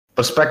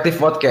Perspektif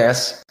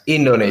Podcast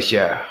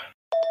Indonesia.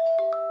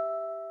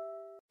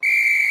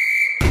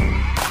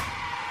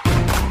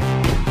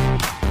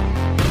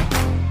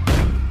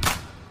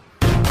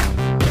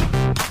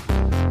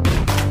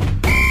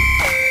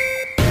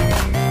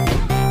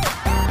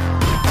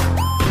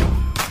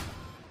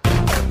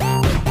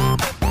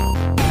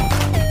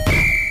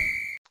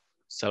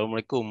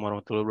 Assalamualaikum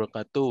warahmatullahi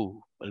wabarakatuh.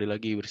 Kembali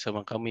lagi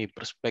bersama kami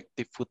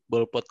Perspektif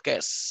Football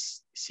Podcast.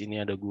 Di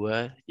sini ada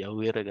gua,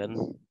 Jawir kan.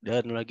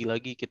 Dan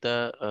lagi-lagi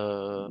kita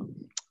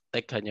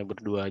tag hanya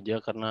berdua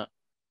aja karena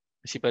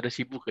masih pada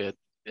sibuk ya,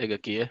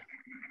 Gaki ya.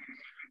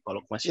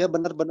 Kalau masih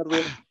benar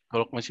Wir.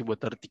 Kalau masih buat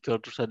artikel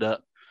terus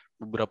ada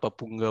beberapa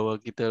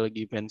punggawa kita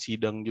lagi main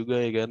sidang juga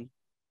ya kan.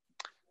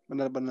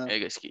 Benar.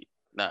 Guys, Ki.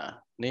 Nah,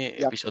 ini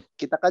Ya, episode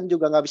kita kan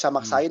juga nggak bisa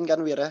maksain kan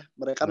Wir ya.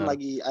 Mereka kan Benar.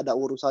 lagi ada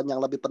urusan yang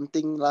lebih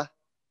penting lah.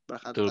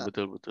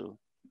 Betul.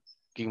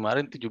 Ki,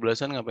 kemarin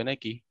 17-an ngapain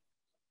Ki?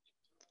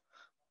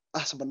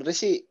 Sebenarnya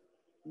sih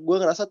gue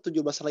ngerasa 17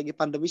 lagi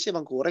pandemi sih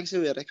emang kurang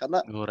sih Wir ya. Karena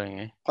Goreng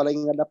ya. kalau lagi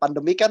nggak ada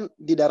pandemi kan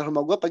di daerah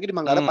rumah gue pagi di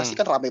Manggarai pasti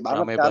kan rame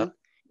banget kan.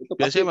 Itu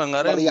pasti Biasanya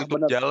Manggarai meriah nutup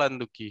bener. jalan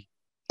tuh Ki.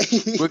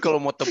 Gue kalau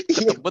mau ke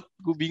Tebet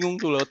gue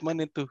bingung tuh lewat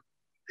mana tuh.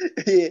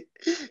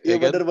 Iya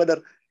kan? bener.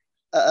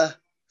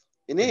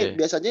 Ini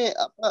biasanya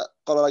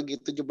kalau lagi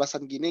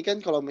 17-an gini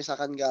kan kalau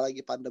misalkan nggak lagi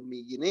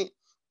pandemi gini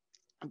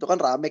itu kan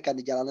rame kan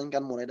di jalanan kan,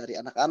 mulai dari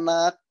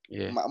anak-anak,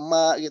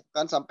 emak-emak gitu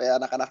kan, sampai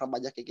anak-anak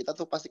remaja kayak kita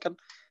tuh pasti kan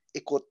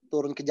ikut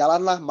turun ke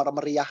jalan lah,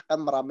 meriahkan,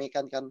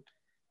 meramaikan kan.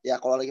 Ya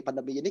kalau lagi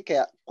pandemi ini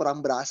kayak kurang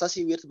berasa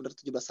sih Wir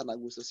sebenarnya 17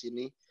 Agustus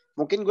ini.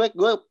 Mungkin gue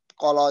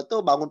kalau itu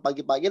bangun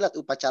pagi-pagi lihat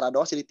upacara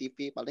doang sih di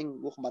TV, paling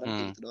gue kemarin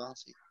kayak gitu doang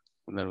sih.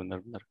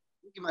 Benar.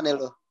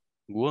 Gimana lo?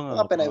 Gue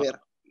ngapain Wir?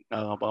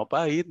 Nggak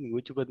ngapa-ngapain,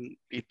 gue cuma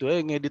itu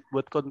aja ngedit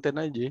buat konten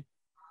aja.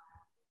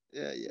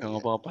 Nggak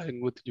ngapa-ngapain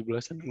gue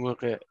 17-an, gue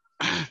kayak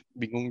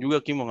bingung juga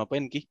Ki mau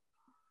ngapain Ki.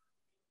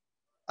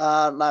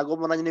 Nah gue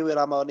mau nanya nih Wir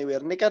sama nih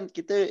Wir, ini kan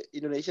kita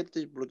Indonesia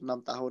 76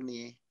 tahun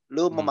nih.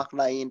 Lu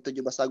memaknain 17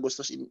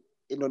 Agustus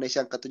Indonesia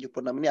yang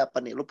ke-76 ini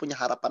apa nih? Lu punya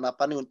harapan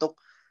apa nih untuk,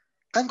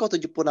 kan kalau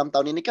 76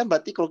 tahun ini kan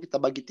berarti kalau kita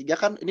bagi 3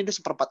 kan ini udah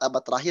seperempat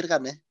abad terakhir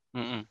kan ya.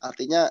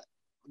 Artinya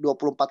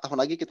 24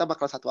 tahun lagi kita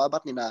bakal 1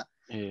 abad nih. Nah,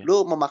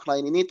 lu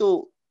memaknain ini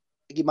tuh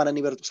gimana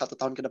nih untuk 1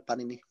 tahun ke depan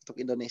ini untuk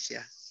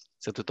Indonesia?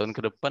 1 tahun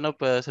ke depan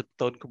apa 1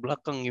 tahun ke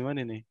belakang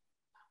gimana nih?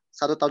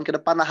 1 tahun ke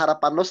depan, nah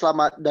harapan lu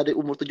selama dari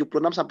umur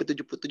 76 sampai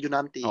 77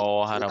 nanti.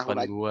 Oh,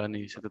 harapan gua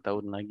nih 1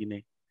 tahun lagi nih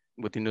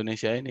buat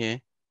Indonesia ini ya.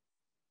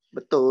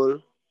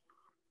 Betul.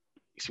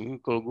 Sebenarnya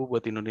kalau gue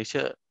buat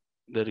Indonesia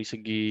dari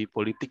segi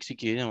politik sih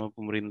kayaknya sama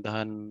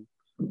pemerintahan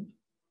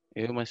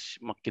ya mas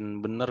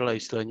makin bener lah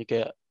istilahnya,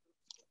 kayak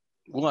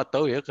gue nggak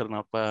tahu ya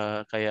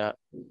kenapa kayak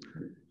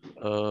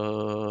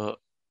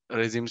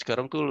rezim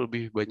sekarang tuh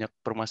lebih banyak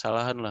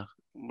permasalahan lah,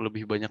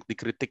 lebih banyak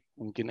dikritik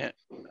mungkin ya,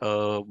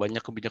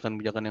 banyak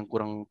kebijakan-kebijakan yang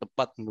kurang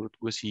tepat menurut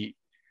gue sih.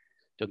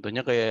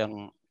 Contohnya kayak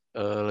yang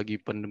lagi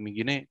pandemi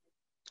gini,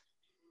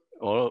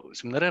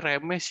 sebenarnya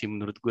remeh sih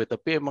menurut gue,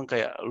 tapi emang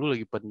kayak lu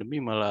lagi pandemi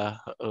malah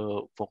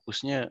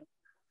fokusnya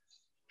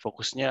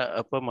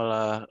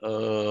malah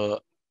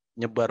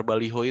nyebar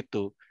baliho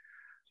itu.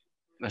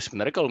 Nah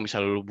sebenarnya kalau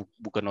misalnya lu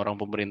bukan orang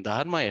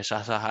pemerintahan mah ya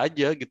sah-sah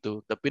aja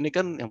gitu. Tapi ini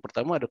kan yang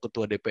pertama ada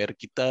ketua DPR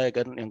kita ya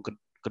kan, yang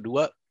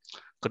kedua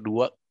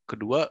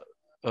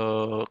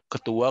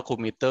ketua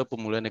Komite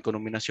Pemulihan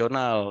Ekonomi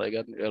Nasional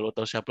ya kan. Ya lo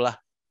tahu siapa lah.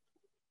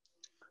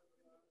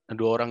 Nah,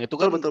 2 orang itu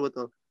kan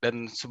betul.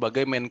 Dan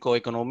sebagai Menko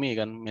Ekonomi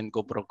kan,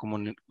 Menko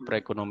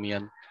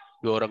Perekonomian.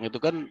 2 orang itu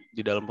kan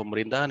di dalam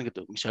pemerintahan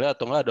gitu. Misalnya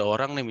atau enggak ada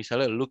orang nih,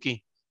 misalnya lu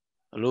Ki,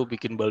 lu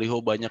bikin baliho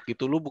banyak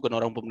itu, lu bukan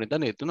orang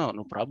pemerintahan ya itu no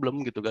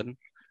problem gitu kan.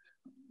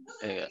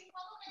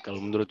 Kalau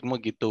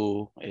menurutmu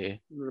gitu.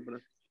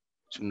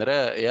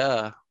 Sebenarnya ya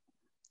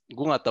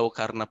gue nggak tahu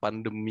karena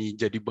pandemi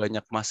jadi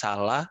banyak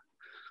masalah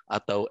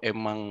atau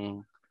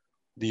emang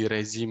di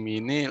rezim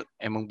ini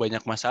emang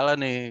banyak masalah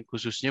nih,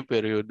 khususnya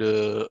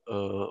periode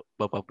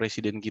Bapak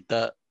Presiden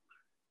kita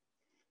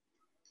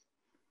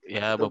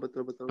ya.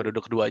 Betul. Periode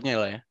keduanya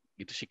lah ya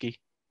gitu sih Ki.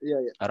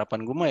 Iya.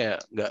 Harapan gue mah ya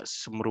nggak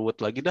semeruwet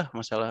lagi dah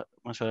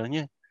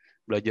masalahnya,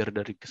 belajar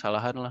dari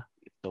kesalahan lah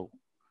gitu.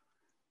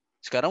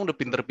 Sekarang udah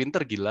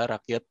pinter-pinter gila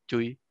rakyat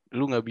cuy,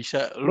 lu nggak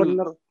bisa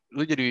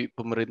lu jadi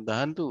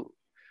pemerintahan tuh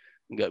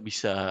nggak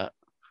bisa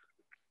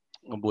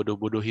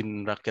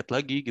ngebodoh-bodohin rakyat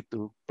lagi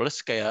gitu.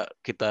 Plus kayak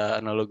kita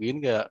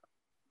analogiin kayak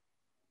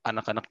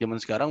anak-anak zaman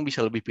sekarang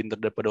bisa lebih pinter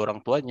daripada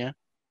orang tuanya.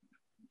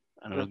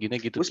 Analoginya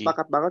gitu. Gue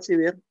sepakat banget sih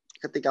Wir,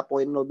 ketika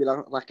poin lo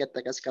bilang rakyat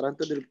TK sekarang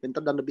tuh lebih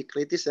pinter dan lebih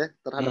kritis ya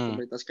terhadap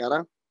pemerintah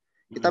sekarang.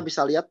 Kita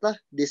bisa lihat lah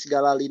di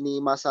segala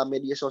lini masa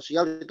media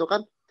sosial itu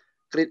kan,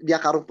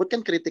 dia Karumput kan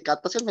kritik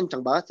atas kan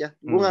kencang banget ya.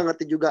 Gue nggak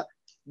ngerti juga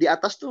di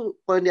atas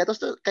tuh, poin di atas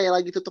tuh kayak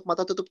lagi tutup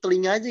mata tutup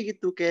telinga aja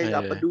gitu, kayak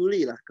nggak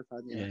peduli lah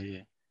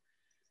kesannya.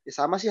 Ya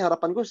sama sih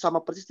harapan gue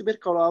sama persis tuh Bir,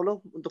 kalau lo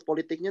untuk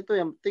politiknya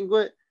tuh yang penting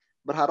gue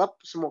berharap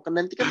semua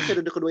nanti kan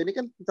periode kedua ini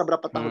kan bisa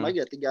berapa tahun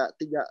lagi ya, 3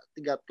 4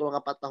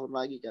 tahun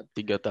lagi kan.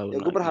 3 tahun ya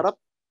gue berharap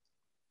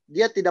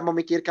dia tidak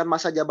memikirkan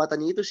masa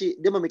jabatannya itu sih.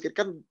 Dia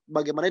memikirkan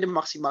bagaimana dia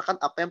memaksimalkan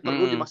apa yang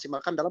perlu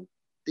dimaksimalkan dalam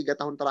 3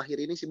 tahun terakhir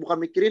ini sih. Bukan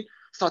mikirin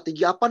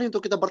strategi apa nih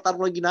untuk kita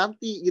bertarung lagi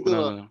nanti gitu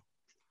loh.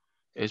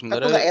 Ya, Kan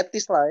tuh nggak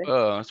etis lah ya.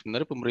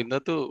 Sebenarnya pemerintah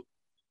tuh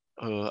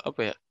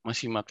apa ya,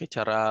 masih pakai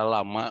cara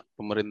lama,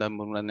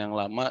 pemerintahan yang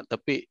lama,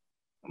 tapi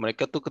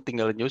mereka tuh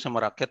ketinggalan jauh sama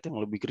rakyat yang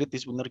lebih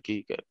kritis bener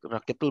Ki. Kayak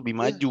rakyat tuh lebih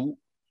maju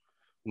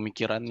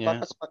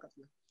pemikirannya. Sepakat.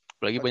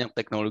 Apalagi banyak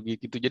teknologi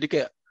gitu. Jadi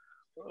kayak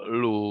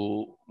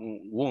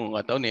gue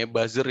nggak tahu nih ya,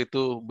 buzzer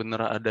itu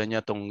bener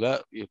adanya atau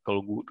enggak. Ya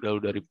kalau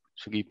dari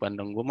segi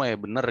pandang gue mah ya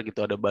bener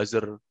gitu ada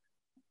buzzer.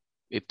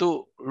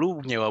 Itu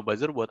lu nyewa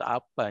buzzer buat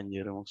apa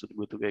anjir? Maksud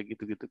gue tuh kayak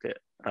gitu-gitu, kayak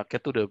rakyat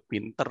tuh udah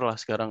pinter lah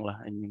sekarang lah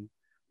anjing.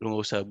 Lu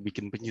nggak usah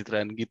bikin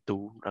pencitraan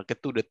gitu. Rakyat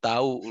tuh udah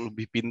tahu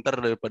lebih pinter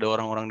daripada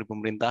orang-orang di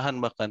pemerintahan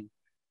bahkan.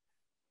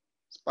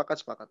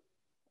 Sepakat.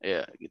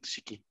 Ya gitu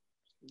sih Ki.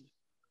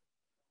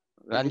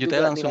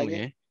 Lanjutnya langsung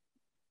nih.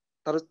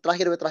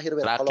 Terakhir.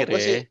 Kalau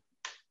gue sih,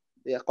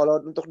 ya kalau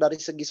untuk dari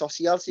segi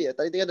sosial sih ya,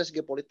 tadi kan dari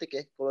segi politik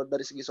ya. Kalau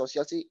dari segi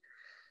sosial sih,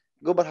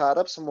 gue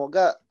berharap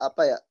semoga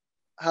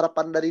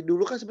harapan dari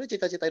dulu kan sebenarnya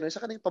cita-cita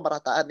Indonesia kan yang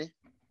pemerataan ya.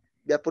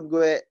 Biarpun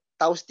gue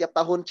tahu setiap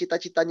tahun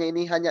cita-citanya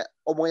ini hanya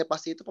omongnya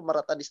pasti itu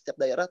pemerataan di setiap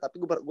daerah,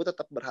 tapi gue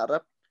tetap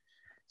berharap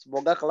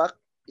semoga kelak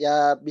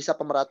ya bisa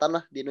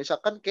pemerataan lah di Indonesia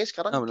kan. Kayak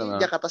sekarang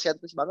Jakarta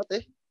sentris banget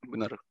ya.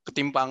 Bener,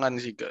 ketimpangan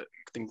sih,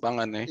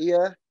 ketimpangan ya.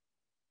 Iya,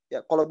 ya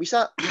kalau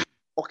bisa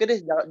oke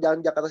deh, jangan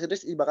Jakarta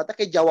sendiri, ibaratnya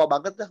kayak Jawa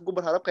banget dah. Gue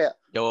berharap kayak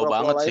Jawa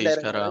banget sih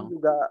daerah sekarang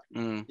juga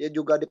ya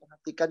juga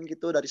diperhatikan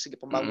gitu dari segi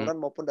pembangunan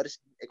maupun dari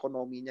segi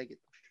ekonominya gitu.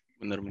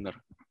 Bener.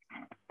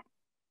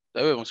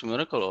 Tapi emang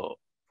sebenarnya kalau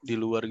di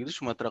luar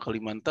gitu Sumatera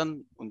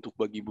Kalimantan, untuk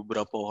bagi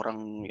beberapa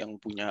orang yang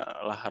punya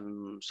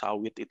lahan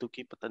sawit itu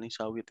Ki, petani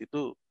sawit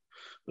itu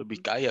lebih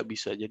kaya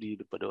bisa jadi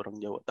daripada orang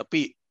Jawa.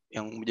 Tapi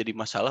yang menjadi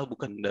masalah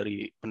bukan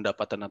dari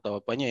pendapatan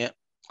atau apanya ya.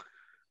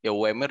 Ya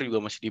UMR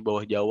juga masih di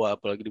bawah Jawa,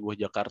 apalagi di bawah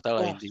Jakarta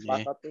lah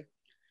intinya.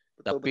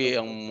 Tapi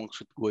yang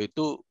maksud gue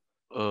itu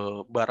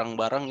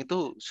barang-barang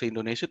itu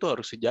se-Indonesia tuh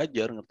harus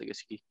sejajar, ngerti gak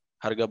sih?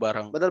 Harga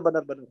barang.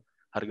 Benar.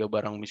 Harga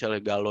barang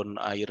misalnya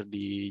galon air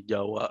di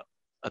Jawa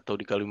atau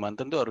di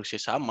Kalimantan tuh harusnya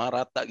sama,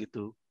 rata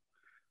gitu.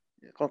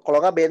 Kalau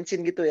nggak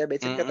bensin gitu ya,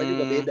 bensin kata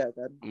juga beda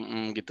kan.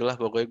 Gitulah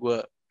pokoknya gue.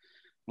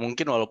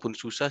 Mungkin walaupun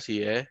susah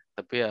sih ya,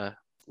 tapi ya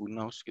who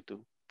knows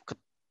gitu.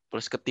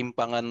 Plus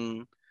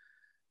ketimpangan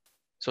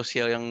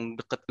sosial yang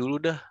deket dulu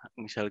dah.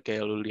 Misal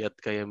kayak lu lihat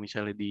kayak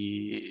misalnya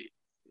di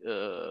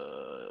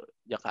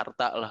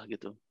Jakarta lah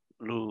gitu.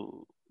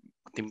 Lu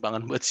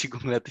ketimpangan buat sih gue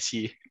ngeliat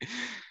sih.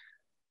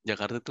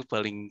 Jakarta tuh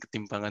paling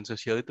ketimpangan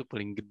sosial itu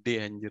paling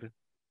gede anjir.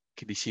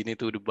 Kayak di sini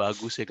tuh udah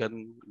bagus ya kan,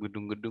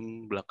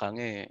 gedung-gedung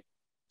belakangnya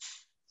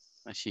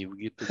masih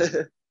begitu.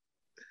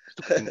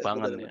 Itu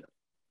ketimpangan ya.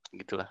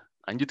 Gitulah.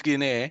 Lanjut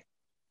gini ya.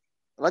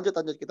 Lanjut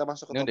kita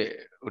masuk ke topik.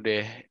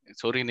 Udah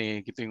sorry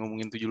nih, kita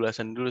ngomongin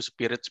 17-an dulu,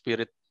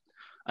 spirit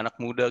anak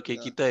muda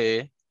kayak kita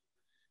ya.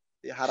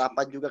 Ya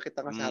harapan juga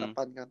kita ngasih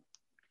harapan kan.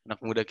 Anak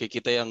muda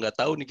kayak kita yang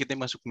nggak tahu nih kita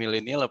masuk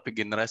milenial apa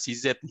generasi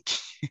Z.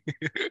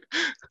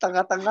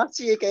 Tengah-tengah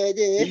sih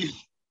kayaknya ya.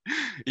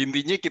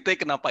 Intinya kita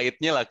kena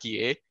pahitnya lagi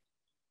ya.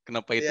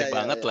 Kena pahitnya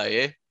banget lah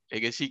ya. Ya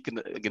gak sih,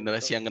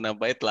 generasi yang kena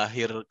pahit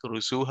lahir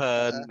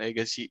kerusuhan, ya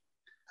gak sih.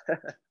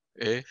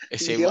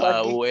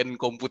 SMA, UN,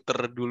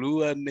 komputer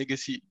duluan, ya gak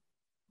sih.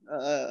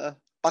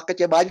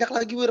 Paketnya banyak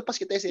lagi pas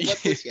kita SMA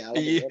tuh sialan.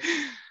 Iya.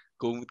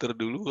 Komputer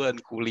duluan,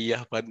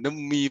 kuliah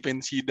pandemi,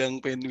 pensidang,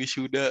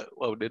 wisuda.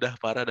 Wah udah dah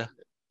parah dah.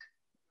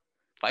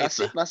 Pahit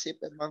nasib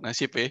emang.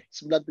 Nasib ya.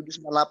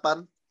 97,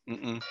 98.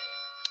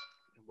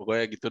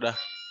 Pokoknya gitu dah.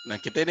 Nah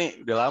kita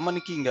ini udah lama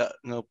nih Ki nggak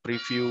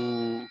nge-preview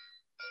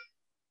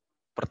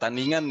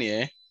pertandingan nih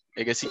ya.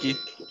 Ya gak sih Ki?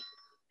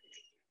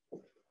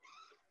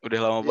 Udah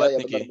lama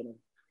banget nih Ki.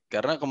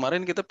 Karena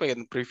kemarin kita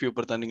pengen preview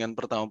pertandingan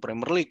pertama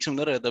Premier League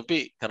sebenarnya,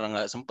 tapi karena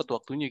nggak sempet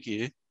waktunya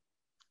Ki.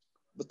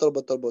 Betul.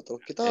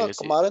 Kita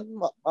kemarin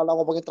malah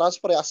ngomongin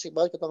transfer ya, asik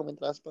banget kita ngomongin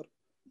transfer.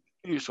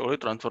 Iya, soalnya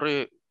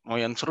transfernya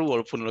lumayan seru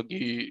walaupun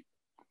lagi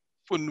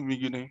pandemi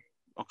gini.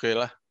 Oke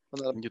lah.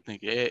 Benar. Lanjut nih,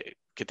 kayak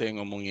kita yang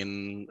ngomongin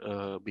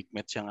big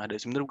match yang ada.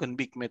 Sebenarnya bukan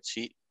big match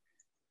sih.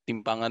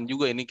 Timpangan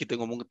juga ini, kita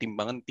ngomong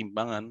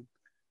timpangan.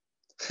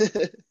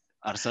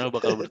 Arsenal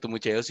bakal bertemu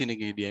Chelsea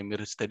nih di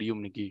Emirates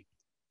Stadium nih Ki.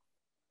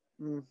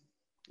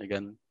 Ya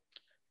kan?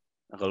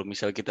 Nah, kalau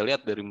misal kita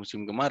lihat dari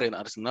musim kemarin,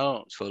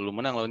 Arsenal selalu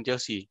menang lawan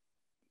Chelsea.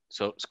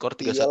 Skor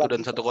 3-1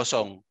 dan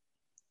 1-0.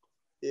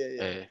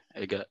 Iya.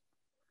 Enggak.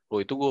 Oh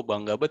itu gue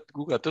bangga banget.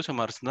 Gue gak tau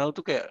sama Arsenal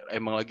tuh kayak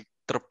emang lagi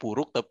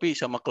terpuruk, tapi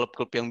sama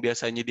klub-klub yang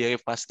biasanya dia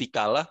pasti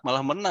kalah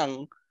malah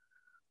menang.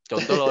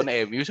 Contoh lawan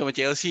MU sama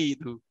Chelsea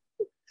itu.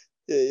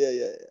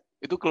 Iya.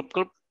 Itu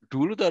klub-klub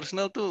dulu tuh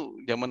Arsenal tuh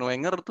zaman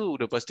Wenger tuh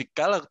udah pasti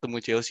kalah ketemu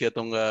Chelsea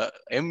atau enggak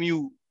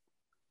MU.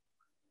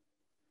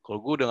 Kalau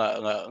gue udah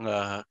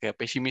nggak kayak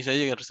pesimis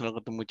aja Arsenal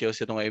ketemu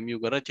Chelsea atau MU,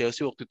 karena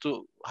Chelsea waktu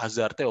itu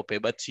Hazardnya OP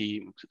banget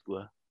sih maksud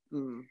gue.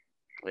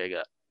 Ya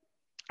gak.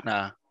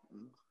 Nah,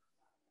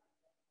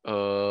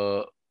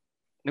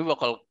 Ini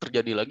bakal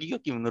terjadi lagi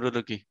gak Ki menurut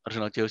lu Ki?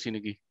 Arsenal Chelsea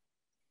ini Ki?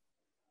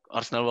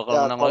 Arsenal bakal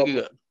Ya, menang kalau lagi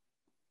gak?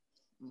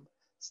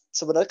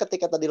 sebenarnya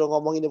ketika tadi lo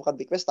ngomong ini bukan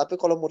big match, tapi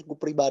kalau menurut gue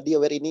pribadi ya,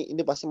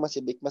 ini pasti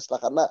masih big match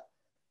lah, karena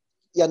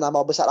ya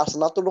nama besar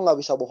Arsenal tuh lo nggak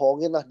bisa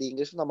bohongin lah, di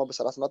Inggris nama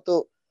besar Arsenal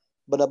tuh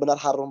benar-benar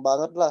harum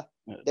banget lah.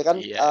 Dia kan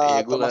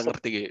Iya, gue gak termasuk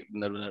ngerti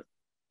benar-benar.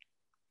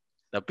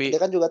 Tapi dia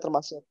kan juga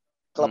termasuk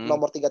klub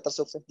nomor 3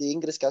 tersukses di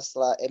Inggris kan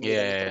setelah MU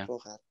dan Liverpool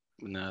kan.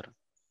 Benar.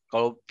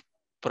 Kalau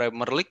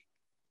Premier League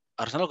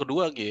Arsenal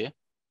kedua Ki ya?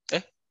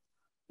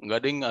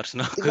 Enggak ding,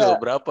 Arsenal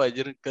berapa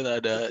aja kan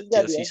ada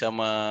Chelsea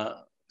sama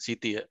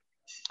City ya.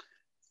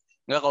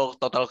 Enggak, kalau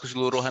total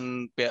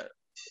keseluruhan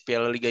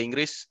Piala Liga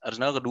Inggris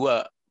Arsenal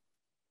kedua.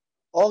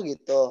 Oh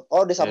gitu.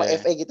 Oh udah sama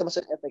FA gitu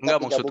maksudnya FA Cup. Enggak,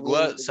 maksud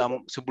gue gitu.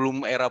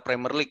 sebelum era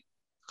Premier League.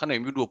 Kan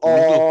MU 20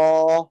 tuh.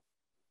 Oh.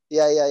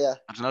 Iya.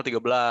 Arsenal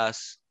 13.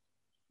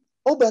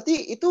 Oh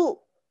berarti itu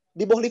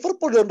di bawah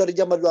Liverpool dong dari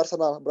zaman dulu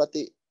Arsenal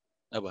berarti.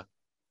 Apa?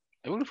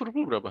 Emang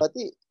Liverpool berapa?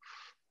 Berarti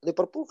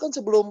Liverpool kan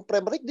sebelum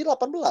Premier League di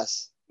 18.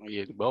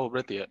 Iya, di bawah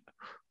berarti ya.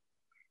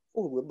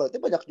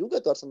 Berarti banyak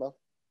juga tuh Arsenal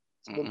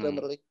sebelum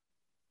Premier League.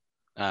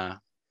 Nah,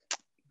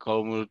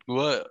 kalau menurut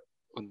gue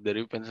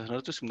dari fans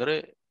Arsenal tuh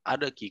sebenarnya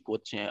ada key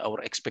quotes-nya,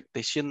 our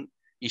expectation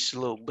is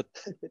low but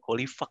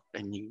holy fuck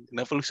anjing.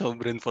 Kenapa lu sama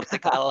Brentford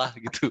kalah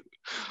gitu?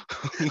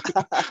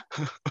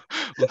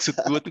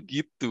 Maksud gue tuh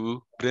gitu.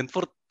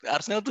 Brentford,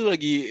 Arsenal tuh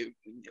lagi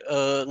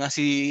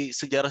ngasih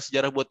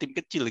sejarah-sejarah buat tim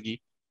kecil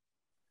lagi.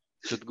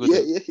 Maksud gue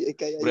tuh.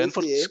 Kayak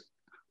Brentford, gitu ya.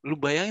 Lu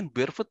bayangin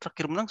Brentford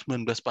terakhir menang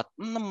 1946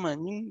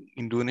 anjing.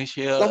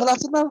 Indonesia. Lawan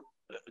Arsenal?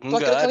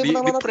 Enggak, di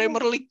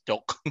Premier League,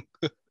 cok.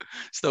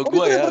 Setahu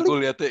gue ya, gue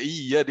lihatnya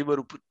iya dia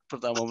baru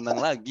pertama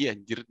menang lagi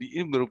anjir.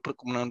 Ini baru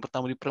kemenangan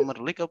pertama di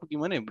Premier League apa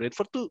gimana ya?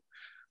 Brentford tuh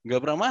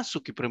nggak pernah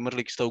masuk di Premier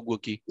League setahu gue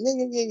Ki.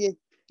 Iya.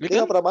 Dia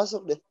kan? nggak pernah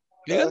masuk deh.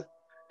 Iya kan?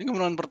 Ini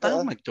kemenangan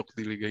pertama cok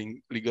di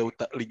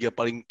liga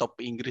paling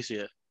top Inggris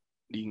ya,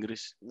 di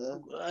Inggris.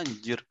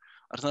 Anjir,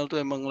 Arsenal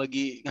tuh emang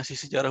lagi ngasih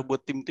sejarah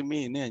buat tim-tim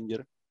ini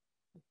anjir.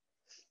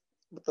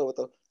 Betul.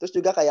 Terus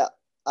juga kayak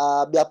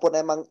biarpun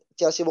emang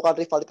Chelsea bukan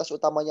rivalitas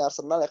utamanya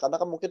Arsenal ya, karena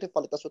kan mungkin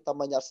rivalitas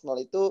utamanya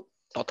Arsenal itu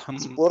Tottenham.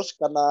 Spurs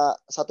karena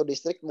satu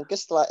distrik. Mungkin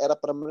setelah era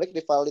Premier League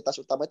rivalitas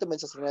utama itu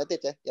Manchester United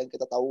ya, yang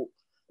kita tahu.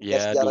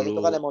 Ya dulu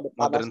itu kan emang udah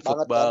panas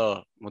banget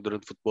kan.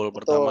 Modern football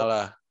pertama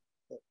lah.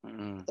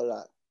 Betul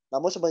lah.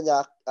 Namun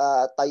semenjak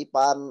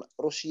Taipan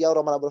Rusia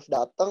Roman Abramovich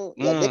datang,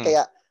 ya dia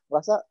kayak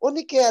merasa, oh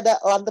ini kayak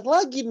ada London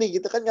lagi nih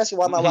gitu kan, ngasih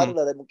warna baru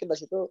dan mungkin dari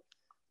situ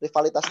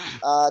rivalitas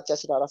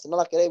Chelsea dan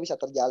Arsenal akhirnya bisa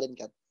terjalin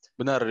kan.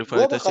 Benar,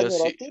 rivalitas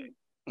Chelsea.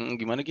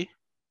 Gimana Ki?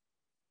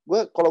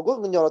 Kalau gue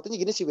nyorotinnya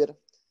gini sih, Bir.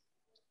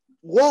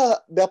 Gue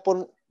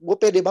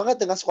pede banget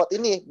dengan squad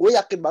ini. Gue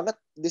yakin banget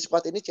di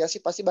squad ini Chelsea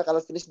pasti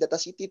bakal finish di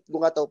atas City. Gue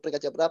nggak tahu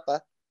peringkatnya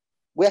berapa.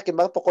 Gue yakin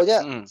banget pokoknya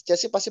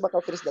Chelsea pasti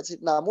bakal finish di atas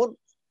City. Namun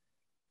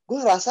gue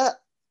ngerasa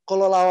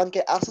kalau lawan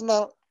kayak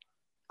Arsenal,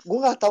 gue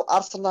nggak tahu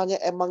Arsenalnya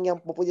emang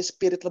yang mempunyai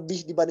spirit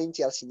lebih dibanding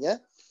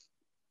Chelsea-nya,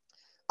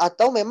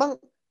 atau memang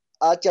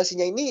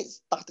Chelsea-nya ini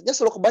taktiknya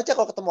selalu kebaca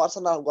kalau ketemu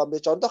Arsenal. Gue ambil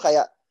contoh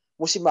kayak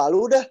musim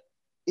lalu udah,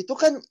 itu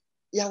kan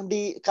yang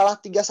di kalah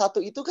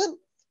 3-1 itu kan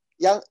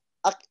yang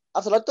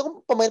Arsenal itu kan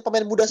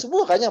pemain-pemain muda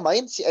semua kan yang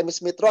main. Si Emil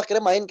Smith Rowe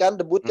akhirnya main kan,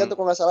 debut kan tuh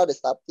kalau nggak salah ada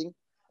starting.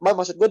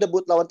 Maksud gue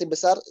debut lawan tim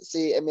besar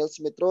si Emil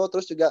Smith Rowe,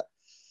 terus juga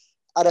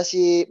ada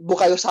si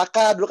Bukayo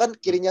Saka dulu kan,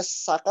 kirinya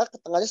Saka, ke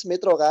tengahnya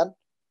Smith Rowe kan.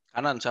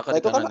 Kanan Saka nah,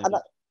 di kanan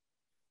kan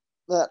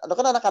itu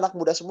kan anak-anak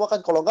muda semua kan.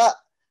 Kalau nggak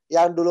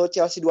yang dulu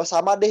Chelsea 2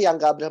 sama deh,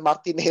 yang Gabriel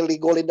Martinelli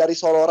golin dari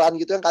soloran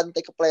gitu yang kan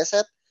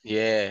kepleset.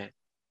 Iya.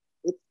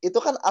 Itu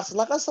kan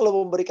Arsenal kan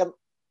selalu memberikan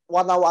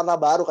warna-warna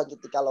baru kan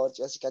ketika lawan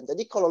Chelsea kan.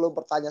 Jadi kalau lu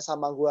bertanya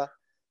sama gue,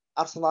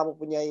 Arsenal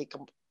mempunyai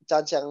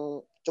chance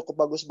yang cukup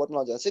bagus buat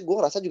melawan Chelsea, gue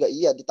ngerasa juga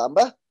iya.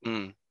 Ditambah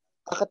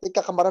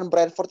ketika kemarin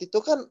Brentford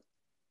itu kan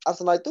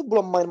Arsenal itu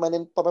belum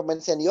main-mainin pemain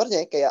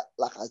seniornya kayak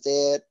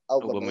Lacazette,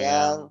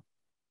 Aubameyang,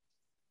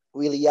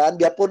 Willian.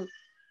 Biarpun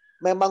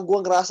memang gue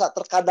ngerasa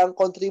terkadang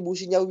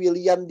kontribusinya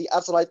Willian di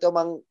Arsenal itu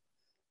emang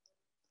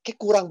kayak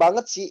kurang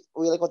banget sih,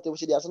 Willian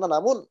kontribusi di Arsenal.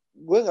 Namun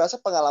gue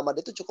ngerasa pengalaman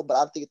dia itu cukup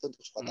berarti gitu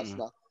untuk squad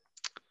Arsenal.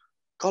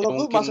 Kalau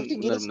gue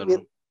masuknya gini sih,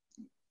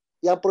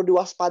 yang perlu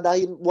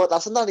diwaspadain buat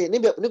Arsenal nih.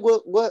 Ini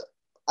gue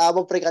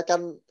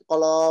memperingatkan,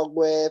 kalau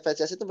gue fans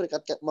Chelsea itu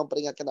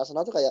memperingatkan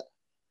Arsenal tuh kayak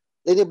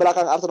lini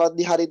belakang Arsenal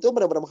di hari itu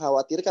benar-benar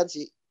mengkhawatirkan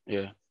sih.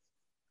 Iya.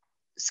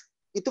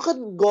 Itu kan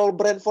gol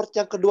Brentford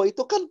yang kedua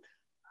itu kan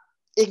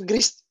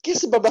Inggris kayak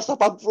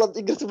 1980-an,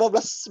 Inggris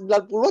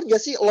 1990-an gak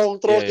sih, long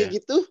throw kayak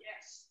gitu.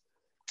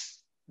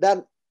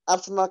 Dan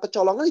Arsenal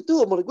kecolongan itu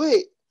menurut gue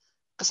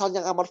kesan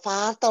yang amat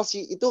fatal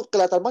sih. Itu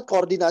kelihatan banget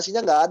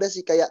koordinasinya nggak ada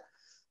sih, kayak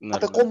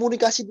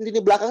komunikasi di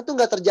lini belakang tuh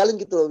nggak terjalin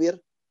gitu loh, Wir.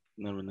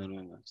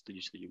 Benar. Setuju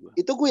gue.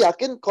 Itu gue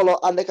yakin kalau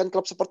andaikan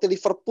klub seperti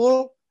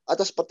Liverpool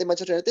atau seperti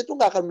Manchester United itu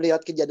nggak akan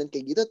melihat kejadian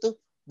kayak gitu tuh.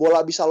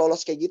 Bola bisa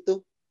lolos kayak gitu.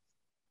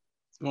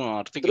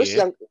 Terus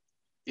ya? Yang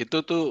itu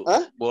tuh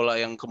bola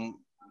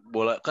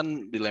kan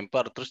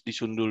dilempar terus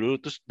disundul dulu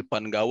terus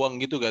depan gawang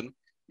gitu kan.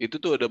 Itu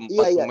tuh ada 4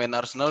 pemain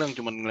Arsenal yang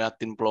cuma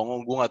ngeliatin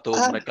pelongo. Gue nggak tahu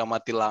mereka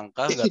mati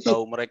langkah, nggak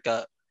tahu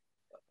mereka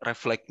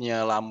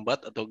refleksnya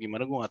lambat atau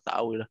gimana, gue nggak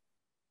tahu lah.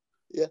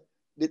 Iya.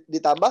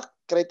 Ditambah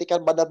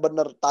kritikan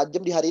benar-benar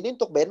tajam di hari ini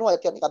untuk Ben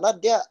White kan, karena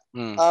dia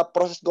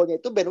proses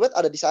golnya itu Ben White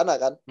ada di sana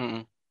kan.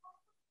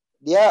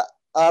 Dia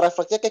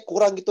refleksnya kayak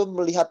kurang gitu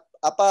melihat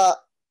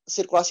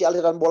sirkulasi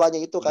aliran bolanya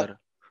itu kan.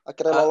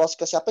 Akhirnya lolos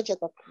ke siapa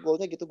cetak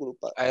golnya gitu, gue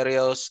lupa.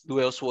 Aerial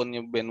duels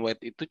won-nya Ben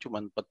White itu cuma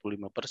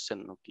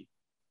 45%. Oke.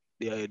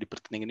 Dia di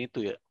pertandingan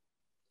itu ya.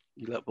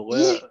 Gila,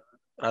 pokoknya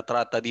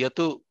rata-rata dia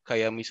tuh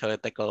kayak misalnya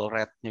tackle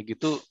rate-nya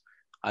gitu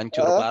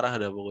hancur parah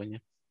dah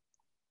pokoknya.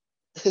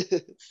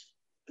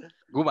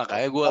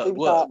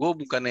 Gue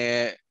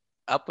bukannya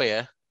apa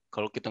ya,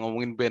 kalau kita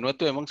ngomongin Ben White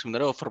tuh emang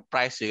sebenarnya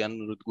overpriced ya kan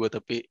menurut gue,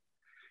 tapi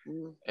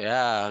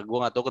ya gue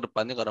nggak tahu ke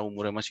depannya karena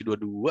umurnya masih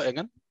 22 ya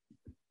kan.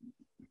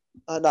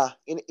 Nah,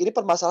 ini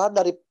permasalahan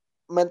dari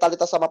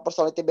mentalitas sama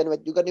personality Ben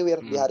White juga nih, Wir.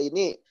 Di hari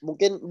ini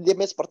mungkin dia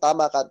match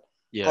pertama kan.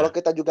 Kalau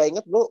kita juga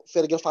ingat bro,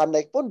 Virgil van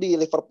Dijk pun di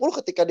Liverpool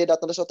ketika dia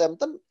datang ke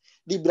Southampton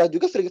dibilang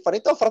juga Virgil van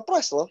Dijk itu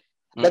overpriced loh.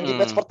 Dan di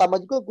match pertama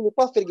juga gue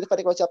lupa Virgil van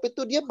Dijk siapa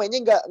itu, dia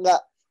mainnya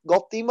nggak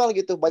optimal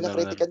gitu. Banyak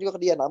kritikan juga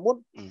ke dia.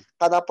 Namun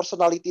karena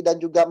personality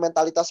dan juga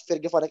mentalitas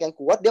Virgil van Dijk yang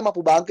kuat, dia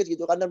mampu bangkit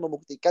gitu kan dan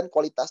membuktikan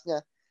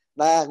kualitasnya.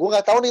 Nah, gue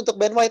nggak tahu nih untuk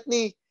Ben White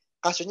nih,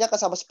 kasusnya kan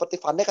sama seperti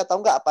Van Dijk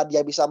atau enggak, apa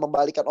dia bisa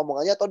membalikan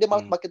omongannya atau dia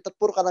malah makin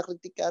terpuruk karena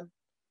kritikan.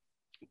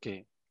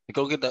 Oke.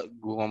 Kalau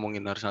gue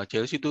ngomongin Arsenal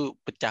Chelsea itu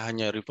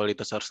pecahnya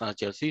rivalitas Arsenal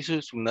Chelsea itu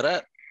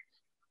sebenarnya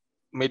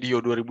medio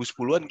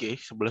 2010-an Ki,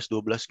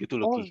 11-12 gitu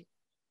loh Ki.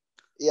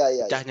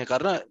 Iya. Pecahnya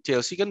karena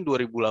Chelsea kan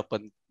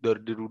 2008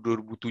 dari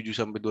 2007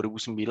 sampai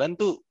 2009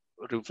 tuh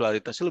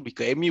rivalitasnya lebih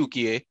ke MU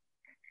Ki ya.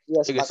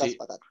 Iya,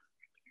 sepakat.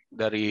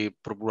 Dari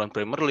perburuan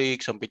Premier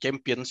League sampai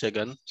Champions ya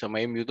kan,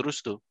 sama MU terus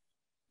tuh.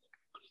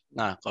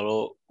 Nah,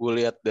 kalau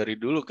gue lihat dari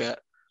dulu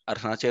kayak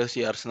Arsenal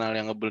Chelsea, Arsenal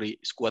yang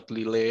ngebeli squad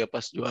Lille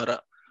pas juara,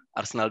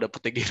 Arsenal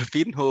dapetnya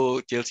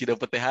Gervinho, Chelsea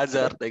dapetnya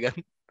Hazard ya kan.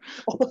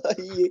 Oh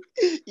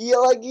iya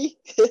lagi.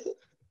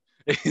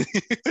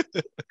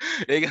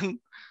 Ya kan.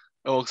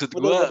 Maksud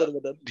gue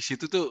di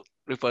situ tuh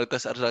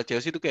rivalitas Arsenal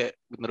Chelsea itu kayak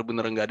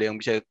bener-bener nggak ada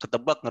yang bisa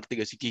ketebak, ngerti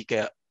gak sih Ki?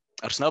 Kayak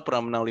Arsenal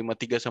pernah menang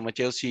 5-3 sama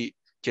Chelsea,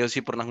 Chelsea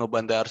pernah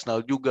ngebantai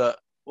Arsenal juga.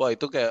 Wah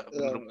itu kayak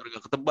bener-bener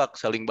gak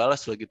ketebak, saling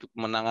balas lah gitu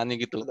kemenangannya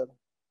gitu.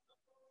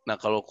 Nah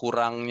kalau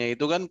kurangnya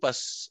itu kan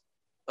pas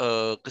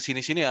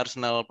kesini-sini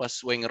Arsenal pas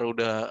Wenger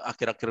udah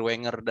akhir-akhir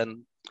Wenger dan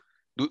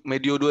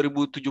medio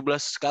 2017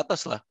 ke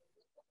atas lah,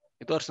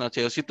 itu Arsenal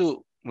Chelsea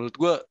tuh menurut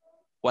gue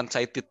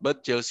one-sided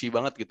banget, Chelsea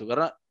banget gitu.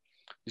 Karena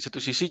di satu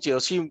sisi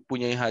Chelsea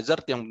punya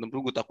Hazard yang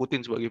benar-benar gue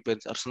takutin sebagai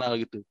fans Arsenal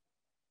gitu.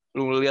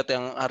 Lu lihat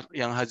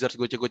yang Hazard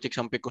gocek-gocek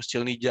sampai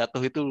Koscielny jatuh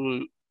itu,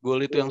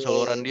 gol itu yang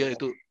soloran dia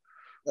itu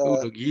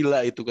udah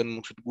gila itu kan,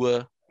 maksud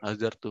gue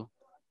Hazard tuh.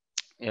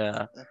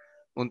 Ya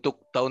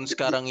untuk tahun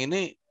sekarang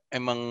ini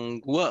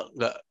emang gue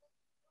nggak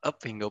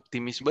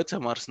optimis banget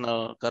sama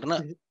Arsenal karena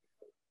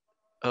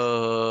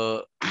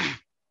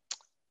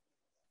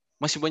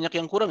masih banyak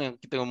yang kurang yang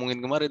kita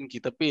ngomongin kemarin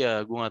kita, tapi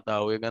ya gue nggak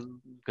tahu ya kan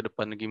ke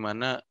depan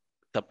gimana.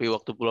 Tapi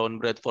waktu lawan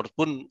Bradford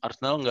pun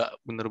Arsenal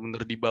nggak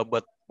bener-bener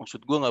dibabat,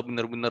 maksud gue nggak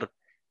bener-bener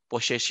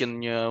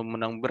possessionnya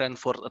menang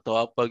Brentford atau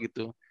apa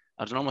gitu.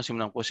 Arsenal masih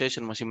menang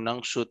possession, masih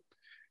menang shoot.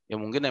 Ya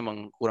mungkin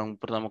emang kurang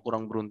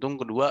beruntung,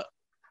 kedua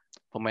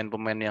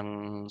pemain-pemain yang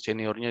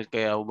seniornya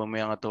kayak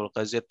Aubameyang atau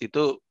Lacazette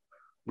itu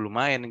belum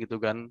main gitu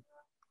kan.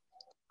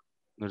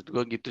 Menurut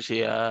gue gitu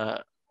sih ya.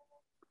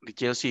 Di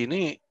Chelsea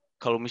ini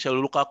kalau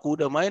misalnya Lukaku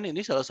udah main,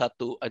 ini salah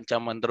satu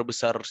ancaman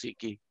terbesar sih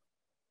Ki.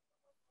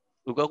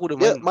 Lukaku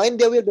udah main.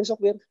 Dia Wir besok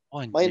Wir.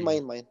 Oh, main.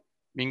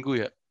 Minggu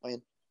ya?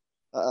 Main.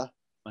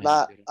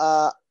 Nah,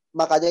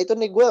 makanya itu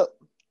nih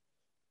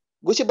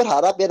gue sih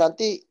berharap ya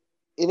nanti,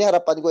 ini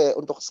harapan gue ya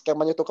untuk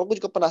skemanya Tuchel. Gue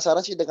juga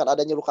penasaran sih dengan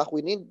adanya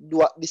Lukaku ini,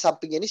 di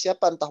sampingnya ini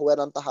siapa, entah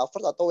Werner entah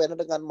Havertz atau Werner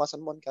dengan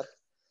Mason Mount kan.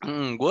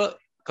 Gue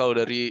kalau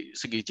dari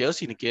segi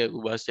Chelsea nih kayak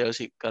gue bahas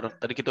Chelsea karena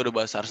tadi kita udah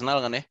bahas Arsenal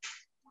kan ya.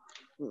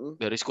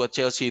 Dari squad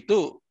Chelsea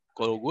itu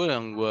kalau gue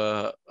yang gue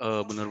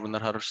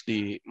benar-benar harus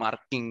di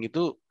marking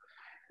itu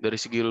dari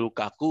segi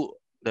Lukaku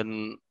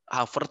dan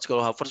Havertz.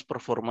 Kalau Havertz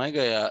performanya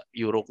kayak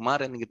Euro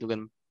kemarin gitu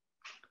kan,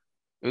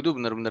 itu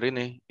benar-benar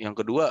ini.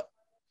 Yang kedua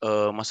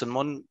Mason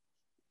Mount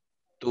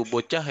tuh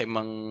bocah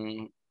emang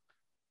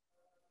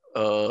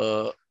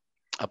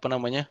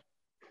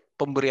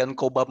pemberian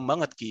Kobam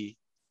banget Ki,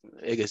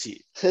 ya gak sih?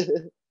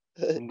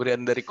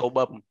 Pemberian dari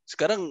Kobam.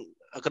 Sekarang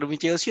Akademi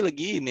Chelsea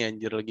lagi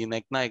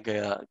naik-naik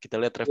kayak kita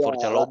lihat Trevor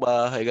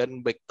Chalobah ya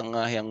kan, back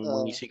tengah yang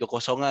mengisi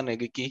kekosongan ya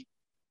Ki.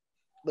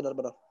 Benar.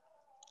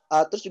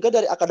 Terus juga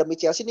dari Akademi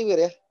Chelsea nih Wir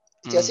ya.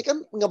 Chelsea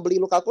kan ngebeli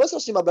Lukaku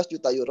 115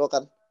 juta euro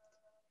kan.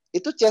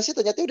 Itu Chelsea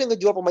ternyata udah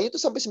ngejual pemain itu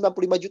sampai 95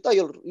 juta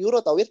euro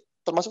tau Wir,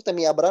 termasuk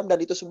Tammy Abraham, dan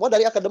itu semua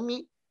dari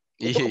akademi.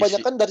 Itu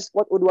kebanyakan dari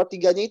squad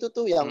U23-nya itu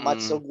tuh yang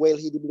Marcel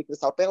Guehi dibeli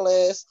Crystal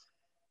Palace.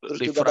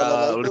 Terus juga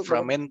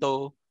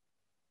Livramento.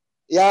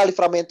 Ya,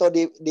 Livramento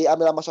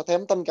diambil sama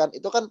Southampton kan.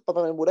 Itu kan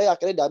pemain muda yang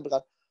akhirnya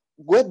diambil kan.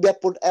 Gue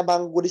biarpun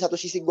emang gue di satu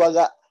sisi gue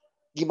agak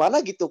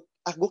gimana gitu,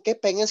 gue kayak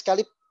pengen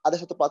sekali ada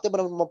satu pelatih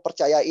benar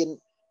mempercayain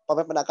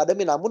pemain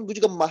akademi. Namun gue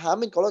juga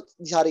memahami kalau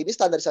di hari ini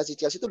standarisasi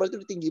Chelsea itu berarti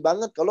udah tinggi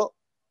banget. Kalau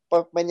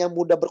pemain yang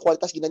muda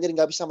berkualitas gini aja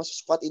nggak bisa masuk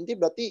squad inti,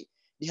 berarti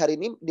di hari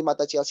ini di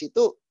mata Chelsea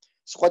itu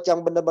squad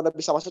yang benar-benar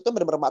bisa masuk itu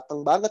benar-benar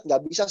mateng banget,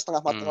 nggak bisa setengah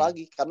mateng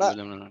lagi karena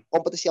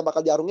kompetisi yang bakal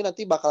diarungi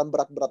nanti bakalan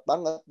berat-berat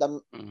banget dan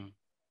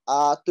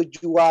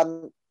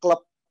tujuan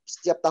klub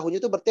setiap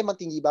tahunnya itu berarti emang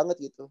tinggi banget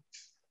gitu.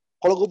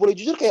 Kalau gue boleh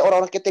jujur kayak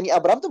orang-orang kayak Tammy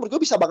Abraham tuh menurut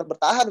gue bisa banget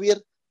bertahan, Wir.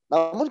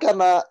 Namun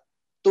karena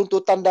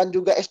tuntutan dan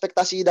juga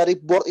ekspektasi dari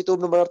board itu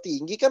benar-benar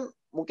tinggi kan,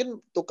 mungkin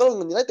Tuchel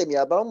menilai Tammy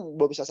Abraham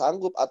belum bisa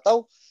sanggup.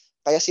 Atau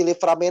kayak si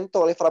Livramento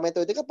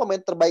itu kan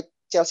pemain terbaik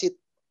Chelsea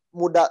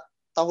muda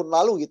tahun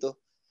lalu gitu.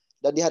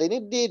 Dan di hari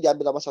ini dia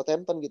diambil sama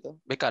Southampton gitu.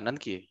 Bek kanan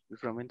Ki,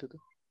 Livramento tuh.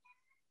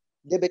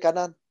 Dia bek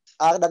kanan.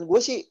 Dan gue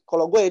sih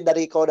kalau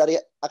dari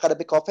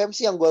Academy of Fame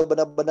sih yang gue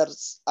benar-benar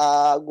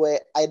gue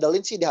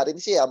idolin sih di hari ini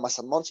sih ya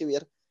Mason Mount sih,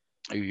 Wir.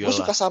 Gue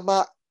suka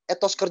sama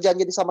etos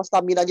kerjanya sama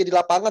stamina-nya di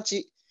lapangan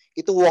sih.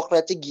 Itu work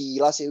rate-nya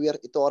gila sih, Wir.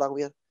 Itu orang,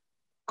 Wir.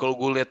 Kalau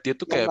gue lihat dia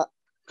tuh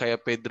kayak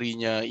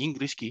Pedri-nya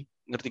Inggris, Ki.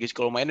 Ngerti guys?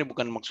 Kalau mainnya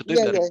maksudnya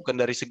bukan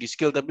dari segi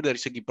skill, tapi dari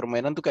segi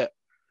permainan tuh kayak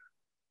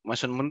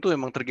Mason Mount tuh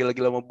emang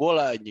tergila-gila sama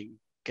bola, anjing.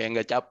 Kayak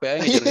nggak capek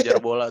aja ngejar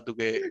bola tuh.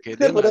 Kayak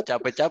dia nggak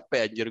capek-capek,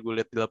 anjir. Gue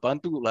lihat di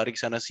lapangan tuh lari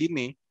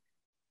sana-sini.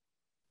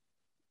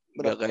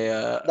 Nggak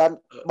kayak... Dan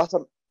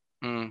Mason...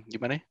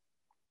 gimana ya?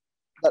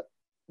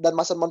 Dan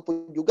Mason Mount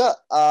pun juga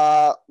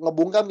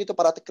ngebungkam gitu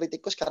para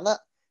kritikus karena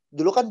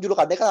dulu kan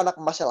julukannya kan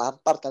anak emasnya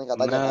Lampard kan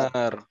katanya.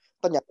 Benar. Kan.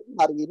 Ternyata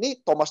hari ini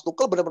Thomas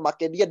Tuchel benar-benar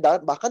pakai dia dan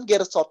bahkan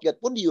Gareth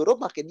Southgate pun di Euro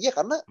pakai dia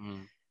karena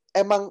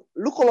emang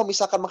lu kalau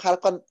misalkan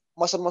mengharapkan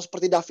Mason Mount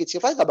seperti David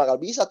Silva nggak bakal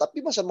bisa,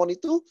 tapi Mason Mount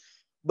itu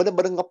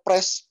benar-benar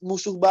ngepres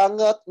musuh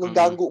banget,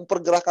 ngeganggu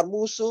pergerakan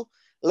musuh,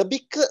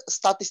 lebih ke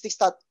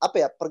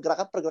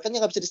pergerakan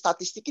yang nggak bisa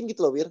distatistikin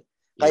gitu loh, Wir.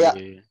 Kayak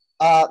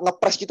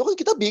ngepres gitu kan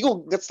kita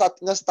bingung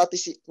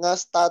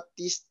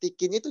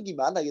ngestatistikinnya itu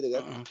gimana gitu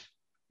kan.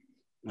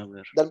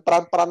 Dan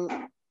peran-peran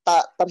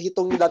tak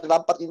terhitung dari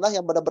Lampard inilah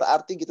yang benar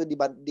berarti gitu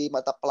di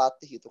mata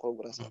pelatih gitu kalau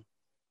gue rasa.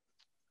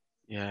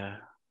 Ya.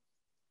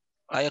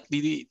 Layak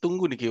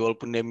ditunggu nih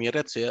walaupun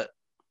Emirates ya.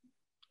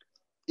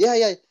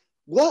 Iya.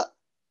 Gue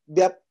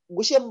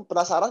sih yang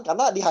penasaran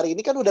karena di hari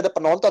ini kan udah ada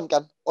penonton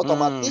kan.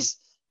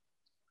 Otomatis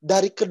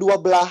dari kedua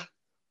belah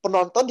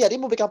penonton di hari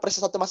ini memberikan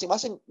prestasi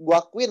masing-masing. Gue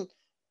akuin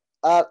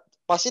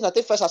pasti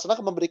nanti fans Arsenal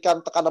akan memberikan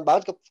tekanan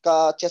banget ke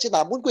Chelsea.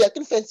 Namun gue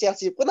yakin fans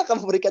Chelsea pun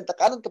akan memberikan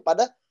tekanan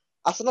kepada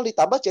Arsenal,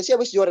 ditambah Chelsea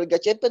habis juara Liga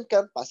Champions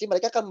kan. Pasti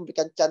mereka akan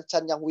memberikan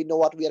can-can yang we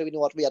know what we are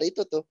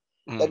itu tuh.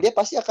 Dan dia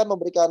pasti akan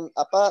memberikan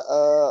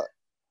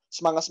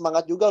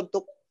semangat-semangat juga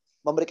untuk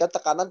memberikan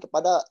tekanan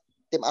kepada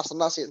tim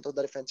Arsenal sih untuk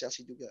dari fans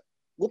Chelsea juga.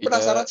 Gue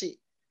penasaran sih.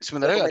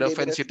 Sebenarnya ada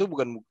fans itu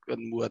bukan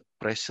buat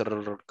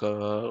pressure ke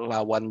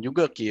lawan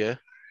juga Ki ya.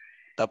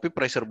 Tapi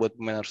pressure buat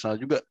pemain Arsenal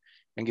juga.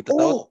 Yang kita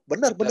tahu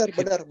benar.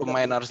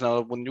 Pemain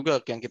Arsenal pun juga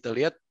yang kita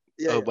lihat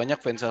banyak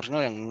fans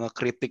Arsenal yang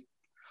ngekritik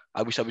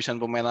habis-habisan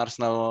pemain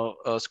Arsenal,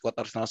 skuad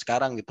Arsenal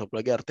sekarang gitu,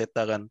 apalagi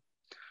Arteta kan.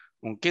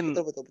 Mungkin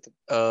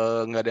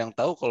nggak ada yang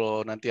tahu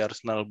kalau nanti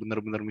Arsenal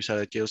benar-benar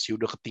misalnya Chelsea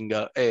udah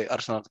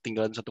Arsenal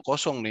ketinggalan 1-0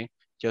 nih,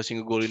 Chelsea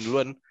ngegolin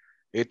duluan,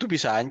 ya itu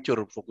bisa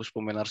hancur fokus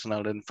pemain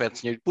Arsenal dan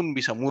fansnya pun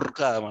bisa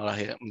murka malah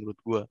ya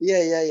menurut gua.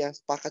 Iya,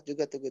 sepakat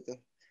juga tuh gitu.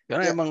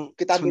 Karena emang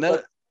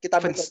sebenarnya kita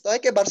ambil contohnya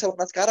kayak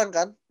Barcelona sekarang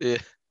kan.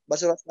 Iya.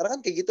 Barcelona sekarang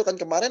kan kayak gitu kan,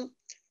 kemarin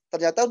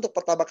ternyata untuk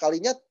pertama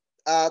kalinya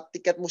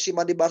tiket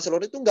musiman di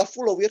Barcelona itu nggak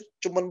full loh, Wir.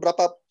 Cuman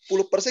berapa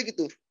puluh persen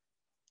gitu.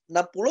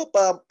 60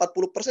 apa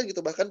 40% gitu.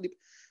 Bahkan di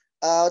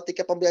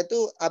tiket pembelian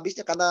itu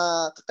habisnya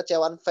karena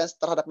kekecewaan fans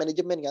terhadap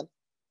manajemen kan.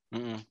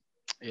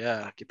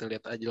 Ya, kita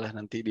lihat aja lah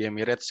nanti di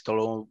Emirates.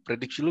 Kalau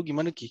prediksi lu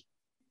gimana, Ki?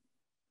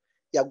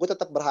 Ya, gue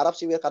tetap berharap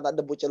sih, Wir, karena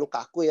debutnya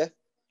Lukaku ya.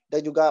 Dan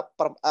juga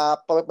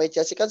pemain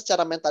Chelsea kan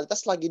secara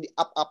mentalitas lagi di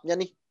up-up-nya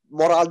nih.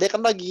 Moral dia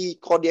kan lagi,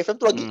 kalau di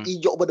FM tuh lagi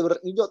hijau, bener-bener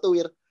hijau tuh,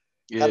 Wir.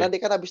 Karena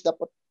dia kan habis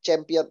dapat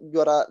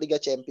juara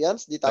Liga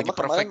Champions, ditambah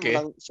kemarin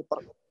menang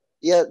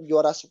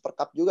juara Super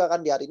Cup juga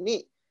kan. Di hari ini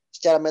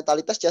secara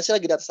mentalitas Chelsea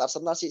lagi di atas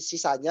Arsenal sih.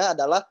 Sisanya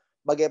adalah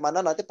bagaimana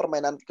nanti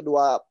permainan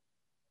kedua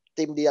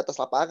tim di atas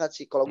lapangan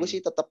sih. Kalau gue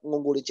sih tetap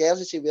mengungguli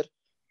Chelsea sih, Wir.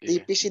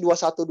 Tipis sih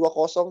 2-1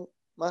 2-0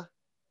 mah.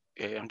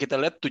 Ya, yang kita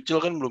lihat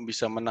Tuchel kan belum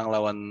bisa menang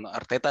lawan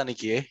Arteta nih,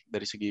 Ki,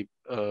 dari segi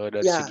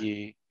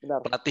segi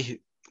pelatih.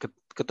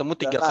 Ketemu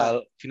 3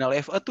 kali final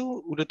FA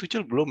tuh udah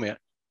Tuchel belum ya?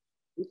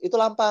 Itu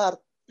Lampard.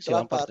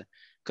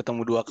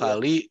 Ketemu 2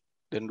 kali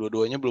dan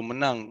dua-duanya belum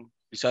menang.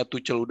 Di saat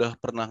Tuchel udah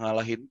pernah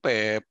ngalahin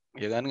Pep,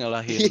 ya kan,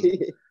 ngalahin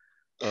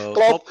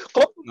Klopp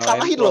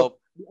ngalahin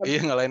Klopp.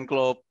 Iya, ngalahin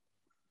Klopp.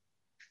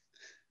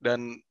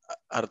 Dan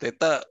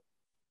Arteta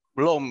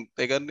belum,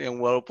 ya kan, yang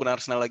walaupun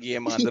Arsenal lagi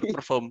emang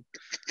underperform.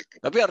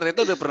 Tapi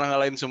Arteta udah pernah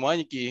ngalahin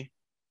semuanya, Ki.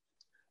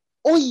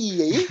 Oh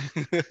iya.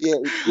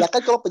 Ya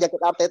kan kalau penyakit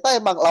Arteta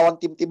emang lawan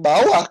tim-tim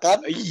bawah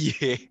kan.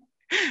 Iya.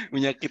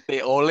 Menyakiti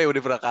Ole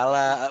udah pernah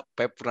kalah,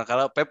 Pep pernah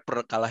kalah,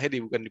 kalahnya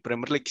bukan di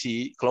Premier League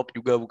sih, Klopp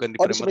juga bukan di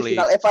Premier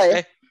League. FA, ya?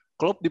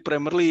 Klopp di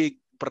Premier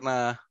League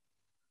pernah.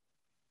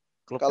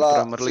 Klopp Kalau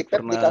di Premier si League Pep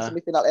di pernah.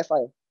 semifinal FA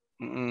ya?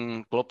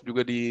 Klopp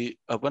juga di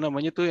apa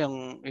namanya tuh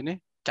yang ini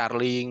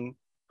Carling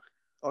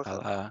Okay.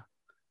 kalah.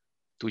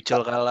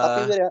 Tuchel Tapi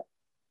kalah. ya,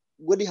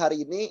 gue di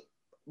hari ini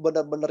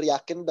benar-benar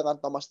yakin dengan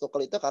Thomas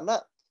Tuchel itu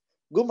karena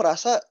gue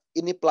merasa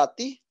ini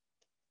pelatih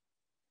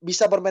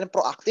bisa bermain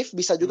proaktif,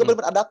 bisa juga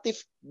bermain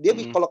adaptif. Dia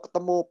kalau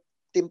ketemu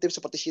tim-tim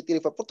seperti City,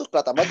 Liverpool tuh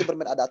kelihatan banget dia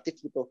bermain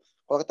adaptif gitu.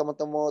 Kalau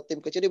ketemu tim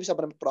kecil dia bisa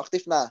bermain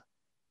proaktif. Nah,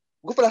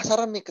 gue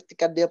penasaran nih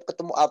ketika dia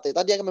ketemu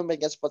Arteta dia akan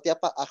memainkan seperti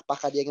apa?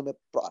 Apakah dia ingin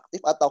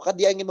proaktif ataukah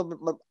dia ingin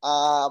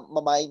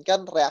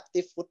memainkan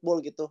reaktif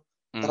football gitu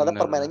terhadap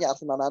permainannya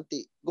Arsenal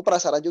nanti? Gue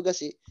penasaran juga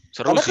sih.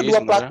 Seru karena sih, kedua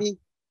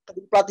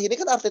pelatih ini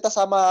kan Arteta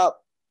sama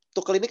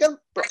Tuchel ini kan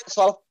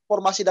soal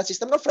formasi dan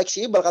sistem kan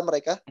fleksibel kan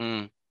mereka.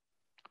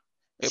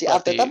 Si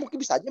Arteta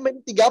mungkin bisa aja main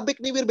 3 back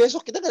nih biar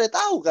besok kita nggak ada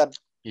tahu kan.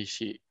 Iya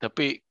sih,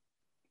 tapi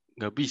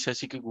nggak bisa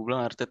sih gue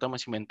bilang Arteta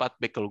masih main 4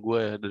 back kalau gue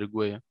ya dari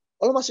gue ya.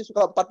 Oh, lo masih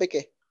suka 4 back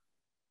ya?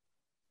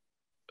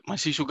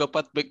 Masih suka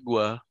 4 back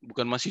gue,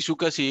 bukan masih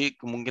suka sih,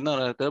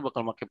 kemungkinan Arteta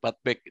bakal pakai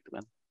 4 back gitu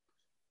kan.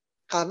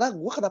 Karena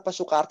gue kenapa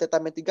suka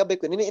Arteta main 3 back?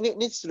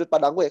 Ini sudut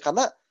pandang gue ya.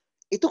 Karena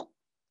itu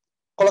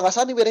kalau nggak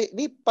salah nih,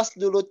 ini pas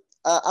dulu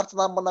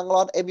Arsenal menang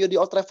lawan MU di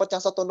Old Trafford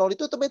yang 1-0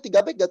 itu main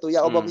 3 back gak tuh?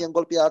 Yang Aubameyang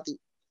gol penalti.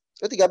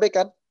 Itu 3 back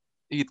kan?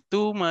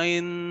 Itu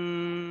main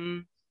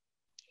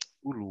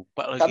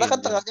lupa lagi. Karena kan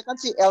tengahnya kan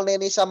si El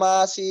Neni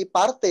sama si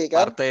Partey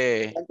kan?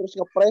 Yang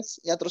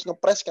terus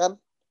ngepres kan?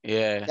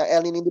 Iya. Yang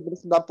El Neni di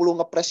menit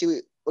 90 ngepres si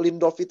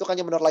Lindelof itu kan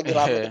yang benar lagi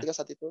rame ketika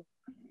saat itu.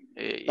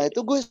 Nah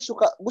itu gue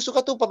suka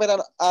tuh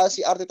permainan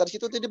si Arteta di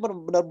situ, dia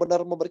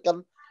benar-benar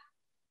memberikan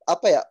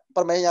apa ya,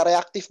 permainannya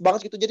reaktif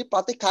banget gitu. Jadi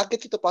pelatih kaget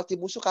gitu,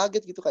 pelatih musuh kaget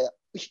gitu, kayak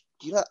wih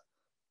gila,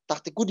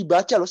 taktik gue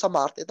dibaca loh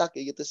sama Arteta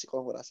kayak gitu sih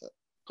kalau gue rasa.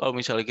 Kalau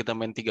misalnya kita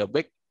main 3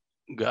 back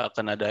nggak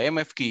akan ada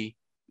MFK.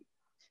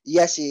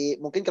 Iya sih,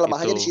 mungkin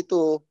kelemahannya di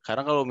situ.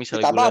 Karena kalau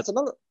misalnya ditambah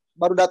Arsenal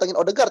baru datangin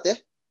Odegaard ya.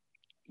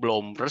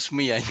 Belum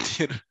resmi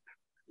anjir.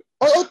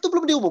 Oh itu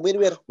belum diumumin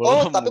Wir.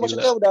 Tapi gila.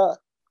 Maksudnya udah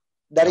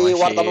dari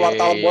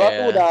wartawan bola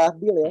tuh udah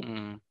deal ya.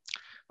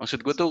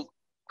 Maksud gue tuh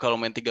kalau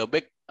main 3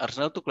 back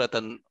Arsenal tuh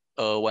kelihatan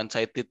one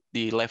sided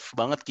di left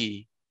banget Ki.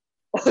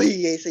 Oh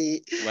iya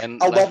sih.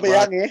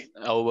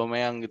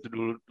 Aubameyang gitu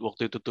dulu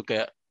waktu itu tuh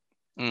kayak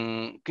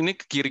ini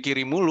ke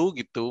kiri-kiri mulu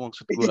gitu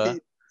maksud gue.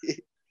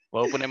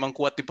 Walaupun emang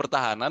kuat di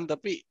pertahanan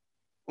tapi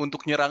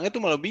untuk nyerangnya tuh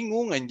malah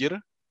bingung anjir.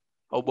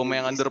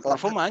 Aubameyang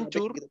underperform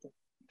hancur. Gitu.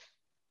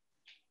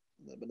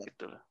 Benar.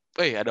 Gitu.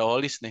 Ada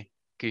Olis nih,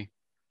 Ki.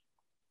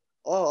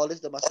 Oh, Olis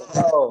udah masuk.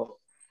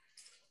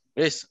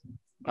 Lis,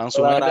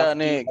 langsung aja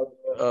nih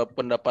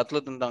pendapat lu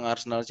tentang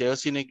Arsenal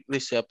Chelsea nih,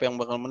 Lis. Siapa yang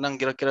bakal menang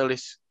kira-kira,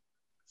 Lis?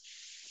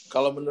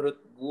 Kalau menurut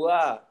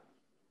gua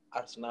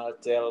Arsenal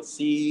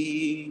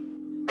Chelsea,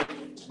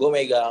 gua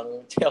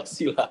megang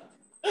Chelsea lah.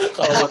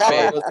 Kalau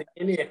musim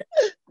ini ya.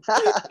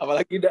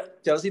 Apalagi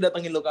Chelsea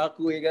datangin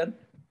Lukaku ya kan.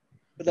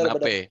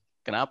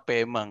 Kenapa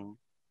emang?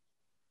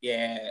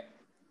 Ya.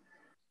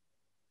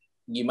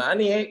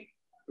 Gimana ya?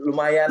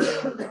 Lumayan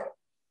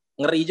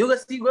ngeri juga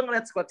sih gue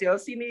ngeliat squad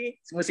Chelsea nih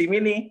musim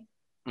ini.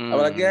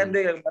 Apalagi kan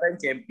dia yang kemarin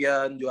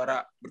champion,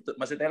 juara,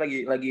 maksudnya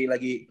lagi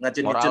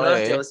ngacun-ngacun lah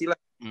Chelsea lah.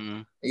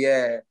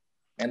 Iya.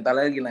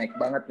 Mentalnya lagi naik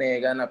banget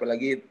nih kan,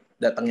 apalagi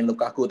datangin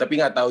Lukaku. Tapi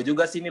nggak tahu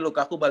juga sih nih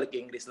Lukaku balik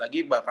ke Inggris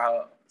lagi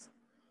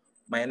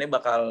mainnya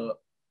bakal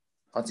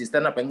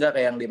konsisten apa enggak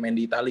kayak yang dia main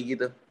di Italia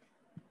gitu.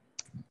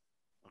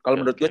 Kalau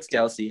menurut gue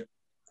Chelsea.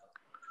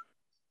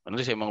 Karena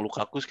sih emang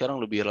Lukaku sekarang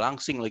lebih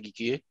langsing lagi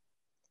Ki.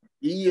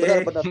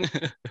 Iya.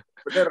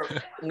 Bener.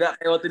 Enggak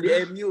kayak waktu di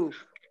MU.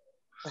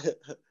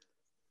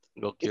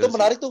 Itu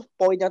menarik tuh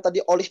poin yang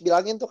tadi Olis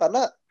bilangin tuh,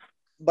 karena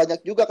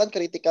banyak juga kan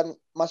kritikan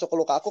masuk ke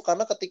Lukaku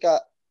karena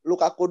ketika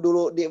Lukaku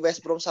dulu di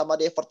West Brom sama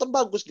di Everton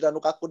bagus, dan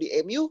Lukaku di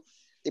MU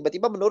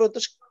tiba-tiba menurun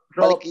terus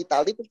balik ke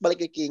Italia terus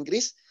balik ke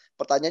Inggris.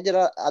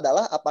 Pertanyaannya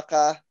adalah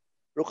apakah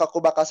Lukaku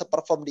bakal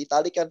seperform di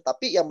Italia kan?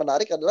 Tapi yang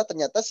menarik adalah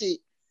ternyata si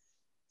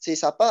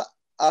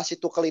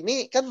Tuchel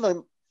ini kan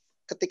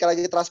ketika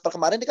lagi transfer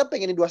kemarin dia kan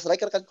pengenin 2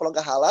 striker kan, kalau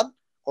nggak Haaland,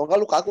 kalau nggak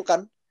Lukaku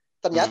kan.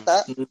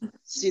 Ternyata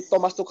si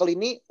Thomas Tuchel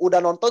ini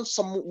udah nonton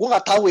gue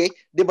nggak tahu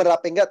dia bener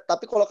apa enggak,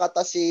 tapi kalau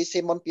kata si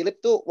Simon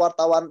Philip tuh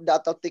wartawan The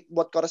Athletic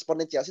buat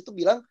koresponden Chelsea tuh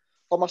bilang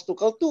Thomas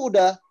Tuchel tuh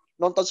udah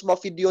nonton semua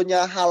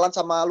videonya Haaland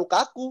sama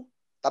Lukaku.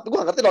 Tapi gue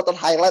nggak ngerti nonton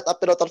highlight apa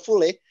nonton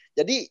full ya.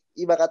 Jadi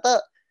ibarat kata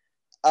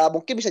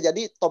mungkin bisa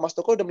jadi Thomas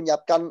Tuchel udah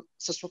menyiapkan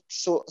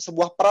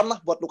sebuah peran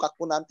lah buat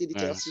Lukaku nanti di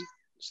Chelsea.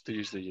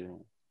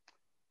 Setuju.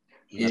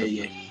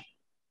 Iya.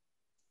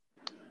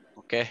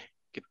 Oke,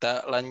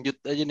 kita lanjut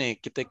aja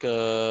nih. Kita ke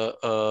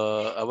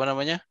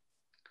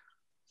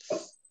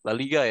La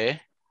Liga ya.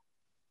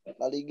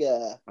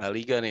 La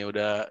Liga nih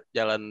udah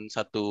jalan 1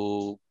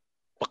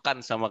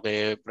 pekan sama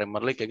kayak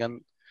Premier League ya kan.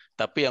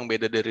 Tapi yang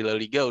beda dari La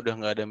Liga udah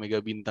nggak ada mega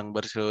bintang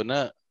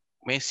Barcelona,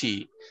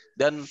 Messi,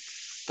 dan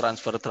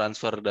transfer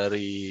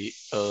dari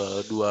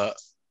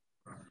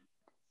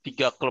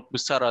 3 klub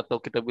besar, atau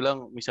kita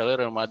bilang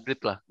misalnya Real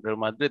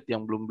Madrid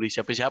yang belum beli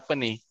siapa-siapa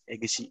nih,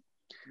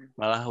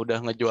 malah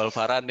udah ngejual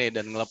Varane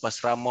dan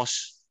ngelepas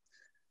Ramos.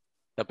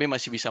 Tapi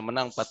masih bisa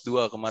menang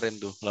 4-2 kemarin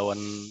tuh lawan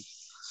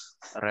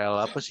Real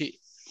apa sih?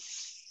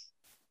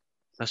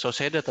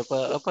 Sociedad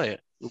apa ya?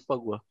 Lupa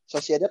gua.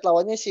 Sociedad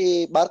lawannya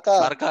si Barca.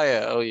 Barca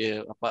ya? Oh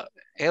iya, apa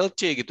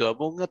LC gitu.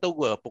 Apa enggak tahu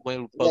gua,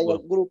 pokoknya lupa gua.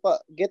 Gue lupa.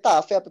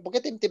 Getafe apa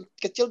pokoknya tim-tim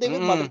kecil deh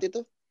Madrid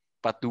itu.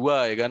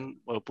 4-2 ya kan,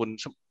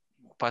 walaupun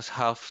pas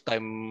half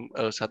time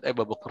saat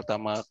babak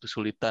pertama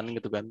kesulitan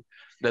gitu kan.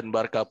 Dan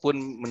Barca pun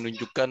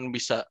menunjukkan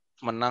bisa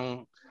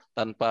menang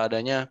tanpa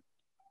adanya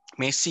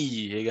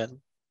Messi ya kan.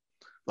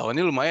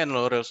 Lawannya lumayan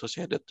loh Real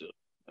Sociedad tuh,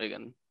 ya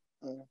kan.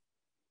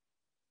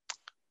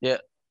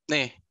 Ya,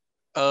 nih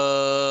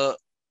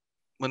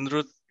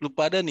menurut lu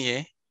pada nih ya,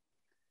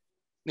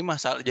 ini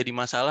jadi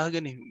masalah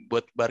gak nih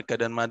buat Barca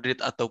dan Madrid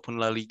ataupun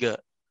La Liga?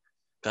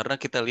 Karena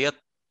kita lihat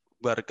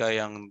Barca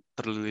yang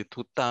terlilit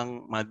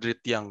hutang,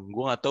 Madrid yang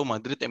gue nggak tahu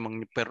Madrid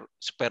emang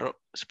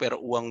spare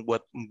uang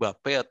buat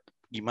Mbappe atau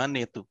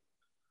gimana itu?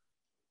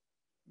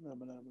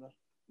 Benar.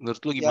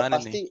 Menurut lu gimana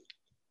nih?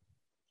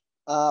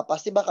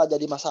 Pasti bakal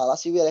jadi masalah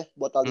sih Wir ya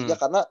buat La Liga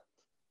karena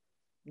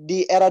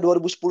di era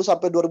 2010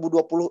 sampai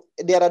 2020,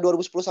 di era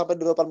 2010 sampai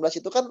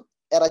 2018 itu kan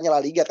eranya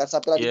La Liga kan,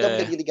 sampai La Liga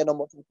menjadi liga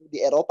nomor 1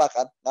 di Eropa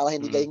kan,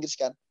 ngalahin Liga Inggris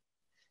kan.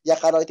 Ya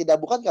karena tidak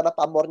bukan karena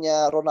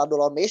pamornya Ronaldo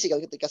lawan Messi kan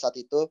ketika saat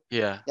itu.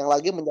 Yang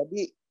lagi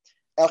menjadi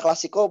El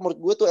Clasico, menurut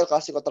gue tuh El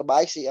Clasico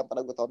terbaik sih yang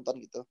pernah gue tonton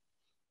gitu.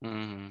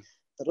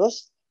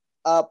 Terus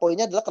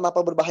poinnya adalah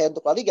kenapa berbahaya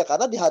untuk La Liga,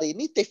 karena di hari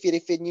ini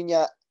TV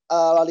revenue-nya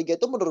La Liga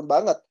itu menurun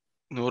banget.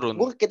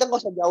 Kita nggak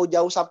usah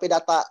jauh-jauh sampai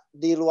data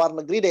di luar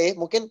negeri deh,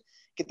 mungkin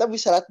kita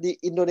bisa lihat di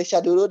Indonesia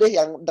dulu deh,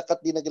 yang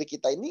dekat di negeri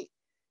kita ini.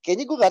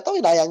 Kayaknya gue nggak tahu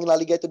nayangin La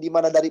Liga itu di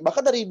mana,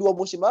 bahkan dari 2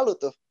 musim lalu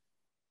tuh.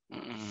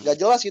 Nggak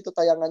jelas gitu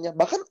tayangannya.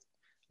 Bahkan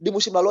di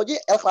musim lalu aja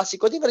El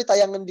Clasico aja nggak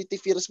ditayangin di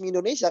TV resmi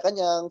Indonesia kan,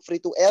 yang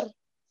free to air.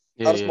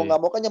 Harus mau nggak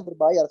mau kan yang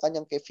berbayar kan,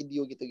 yang kayak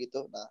video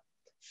gitu-gitu. Nah,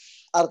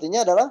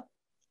 artinya adalah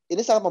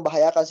ini sangat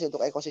membahayakan sih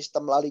untuk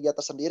ekosistem La Liga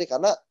tersendiri,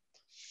 karena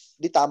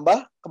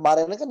ditambah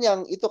kemarin kan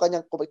yang itu kan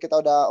yang kita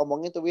udah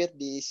omongin tuh Wir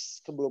di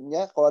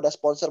sebelumnya, kalau ada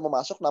sponsor mau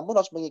masuk namun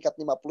harus mengikat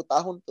 50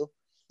 tahun tuh,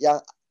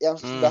 yang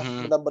sudah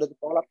benar-benar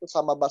ditolak tuh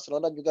sama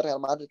Barcelona dan juga Real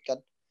Madrid kan,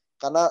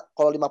 karena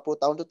kalau 50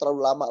 tahun tuh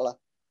terlalu lama lah.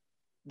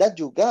 Dan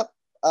juga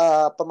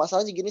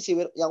permasalahannya gini sih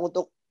Wir, yang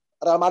untuk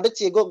Real Madrid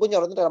sih gue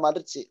nyorotin Real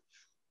Madrid sih.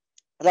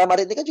 Real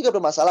Madrid ini kan juga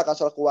bermasalah kan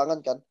soal keuangan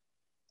kan.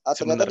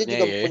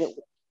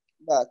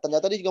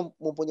 Ternyata dia juga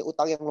mempunyai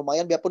utang yang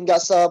lumayan, biarpun gak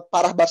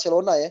separah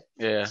Barcelona ya.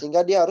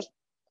 Sehingga dia harus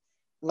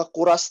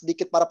ngekuras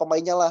sedikit para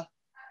pemainnya lah.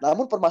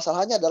 Namun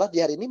permasalahannya adalah di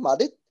hari ini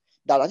Madrid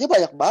dalahnya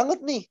banyak banget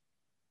nih.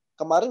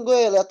 Kemarin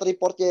gue lihat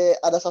reportnya,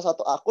 ada salah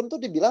satu akun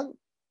tuh dibilang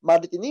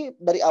Madrid ini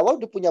dari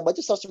awal udah punya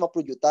budget 150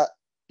 juta.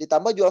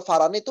 Ditambah jual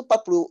Varane itu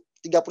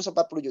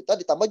 30-40 juta.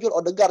 Ditambah jual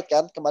Odegaard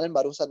kan, kemarin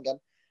barusan kan.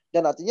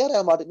 Dan artinya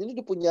Real Madrid ini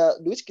udah punya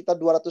duit sekitar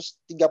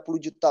 230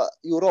 juta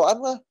euroan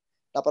lah.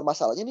 Nah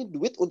permasalahannya ini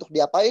duit untuk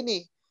diapain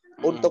nih?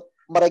 Untuk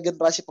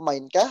meregenerasi pemain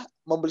kah?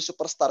 Membeli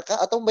superstar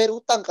kah? Atau membayar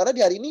utang? Karena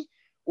di hari ini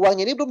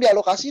uangnya ini belum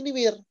dialokasi nih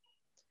Wir.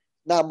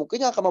 Nah mungkin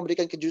yang akan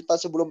memberikan kejutan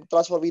sebelum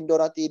transfer window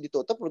nanti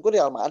ditutup menurut gue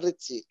Real Madrid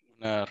sih.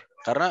 Benar.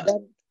 Karena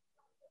dan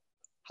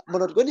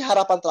menurut gue ini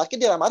harapan terakhir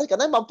di Real Madrid,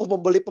 karena mampu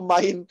membeli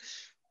pemain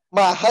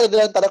mahal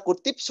dalam tanda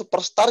kutip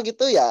superstar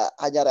gitu ya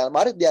hanya Real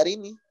Madrid di hari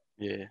ini.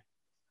 Iya.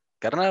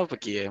 Karena apa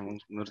Ki ya?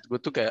 Menurut gue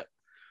tuh kayak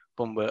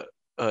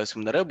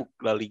sebenarnya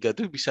La Liga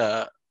tuh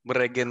bisa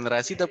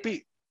meregenerasi,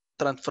 tapi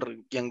transfer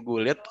yang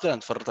gue lihat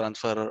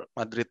transfer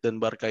Madrid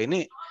dan Barca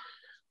ini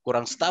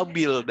kurang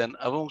stabil, dan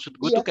apa maksud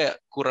gue tuh kayak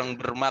kurang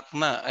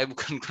bermakna,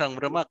 bukan kurang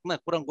bermakna,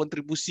 kurang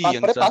kontribusi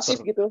yang transfer. Pasif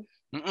gitu.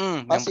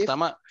 Yang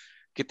pertama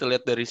kita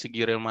lihat dari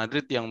segi Real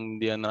Madrid yang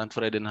dia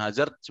transfer Eden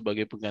Hazard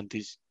sebagai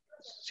pengganti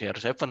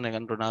CR7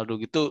 dengan Ronaldo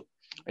gitu.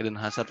 Eden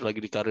Hazard lagi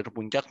di karir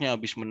puncaknya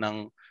habis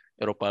menang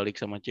Europa League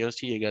sama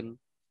Chelsea ya kan.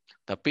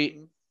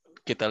 Tapi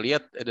kita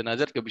lihat Eden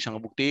Hazard gak bisa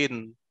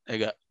ngebuktiin,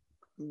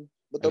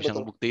 bisa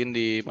ngebuktiin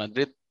di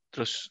Madrid.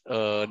 Terus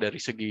dari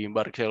segi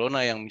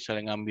Barcelona yang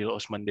misalnya ngambil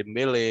Ousmane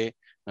Dembele,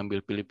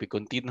 ngambil Philippe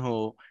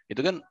Coutinho,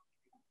 itu kan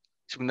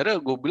sebenarnya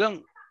gue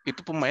bilang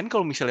itu pemain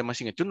kalau misalnya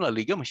masih ngecun La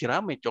Liga masih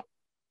rame, Cok.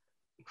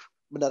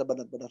 Benar.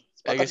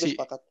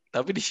 Sepakat.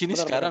 Tapi di sini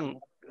sekarang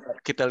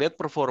kita lihat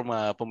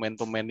performa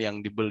pemain-pemain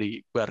yang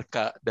dibeli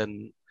Barca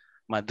dan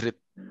Madrid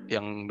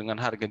yang dengan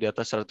harga di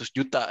atas 100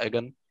 juta ya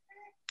kan,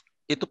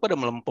 itu pada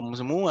melempem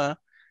semua.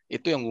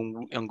 Itu yang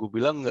gue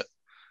bilang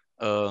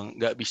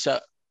nggak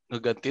bisa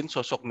ngegantiin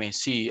sosok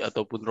Messi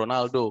ataupun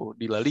Ronaldo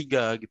di La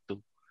Liga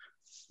gitu.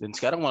 Dan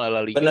sekarang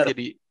malah La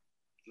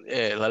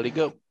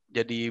Liga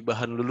jadi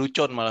bahan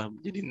lelucon, malah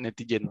jadi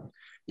netizen.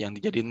 Yang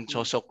dijadiin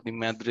sosok di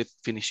Madrid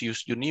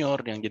Vinicius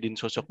Junior, yang jadiin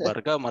sosok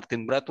Barca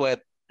Martin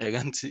Braithwaite, ya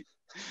kan sih.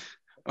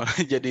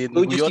 Jadiin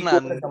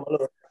guyonan.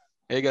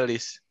 Ya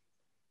Galis.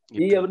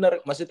 Gitu. Iya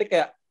benar. Maksudnya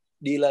kayak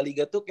di La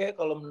Liga tuh kayak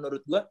kalau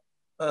menurut gua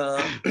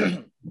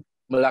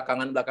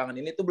belakangan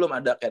ini tuh belum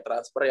ada kayak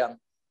transfer yang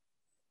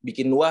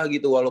bikin wah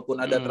gitu, walaupun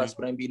ada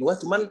transfer yang bikin wah,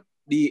 cuman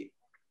di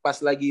pas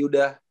lagi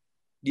udah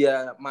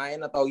dia main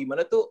atau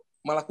gimana tuh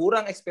malah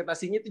kurang,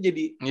 ekspektasinya tuh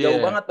jadi jauh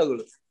banget tau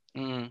lu.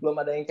 Belum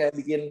ada yang kayak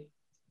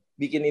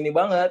bikin ini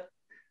banget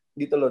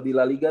gitu loh di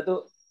La Liga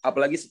tuh,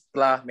 apalagi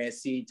setelah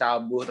Messi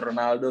cabut,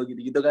 Ronaldo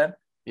gitu-gitu kan.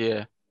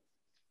 Iya.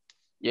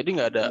 Jadi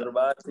nggak ada. Bener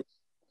banget sih.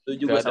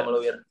 Setuju gue sama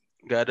lo, Wir.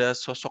 Nggak ada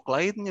sosok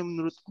lainnya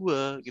menurut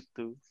gue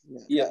gitu.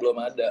 Iya, belum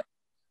ada.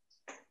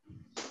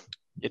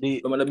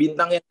 Jadi belum ada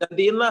bintang yang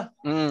gantiin lah.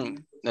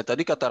 Nah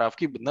tadi kata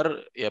Rafki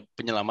bener ya,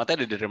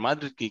 penyelamatnya dari Real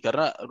Madrid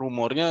karena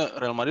rumornya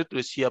Real Madrid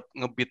udah siap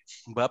ngebit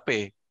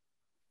Mbappe.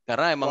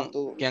 Karena emang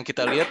yang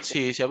kita lihat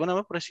siapa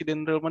nama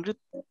presiden Real Madrid?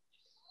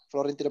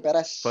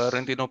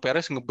 Florentino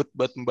Perez ngebet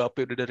buat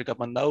Mbappe udah dari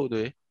kapan tahu tuh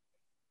ya.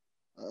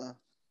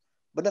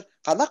 Bener,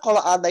 karena kalau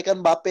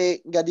andaikan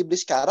Mbappe nggak dibeli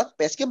sekarang,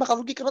 PSG bakal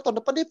rugi karena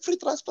tahun depan dia free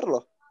transfer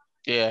loh.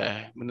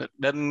 Iya, bener.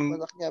 Dan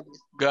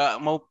nggak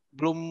mau,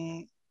 belum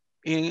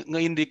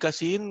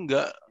ngeindikasiin,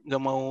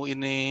 nggak mau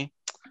ini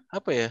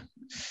apa ya?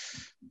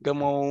 Nggak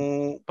mau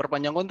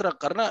perpanjang kontrak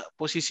karena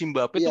posisi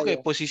Mbappe tuh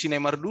kayak posisi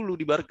Neymar dulu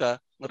di Barca,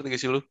 ngerti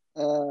gak sih lu?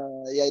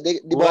 Ya dia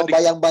di bawah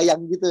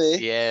bayang-bayang gitu ya.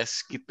 Yes,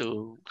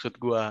 gitu maksud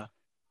gua.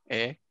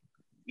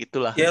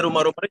 Gitulah. Ya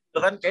rumor-rumornya juga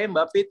kan kayak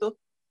Mbappe tuh.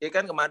 Ya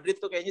kan ke Madrid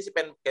tuh kayaknya sih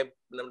kayak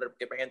benar-benar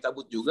kayak pengen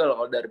cabut juga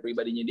loh kalau dari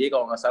pribadinya dia,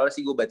 kalau nggak salah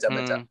sih gue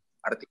baca-baca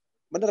artikel.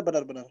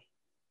 Benar.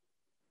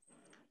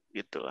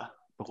 Gitulah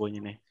pokoknya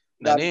nih.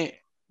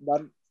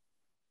 Dan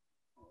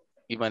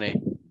gimana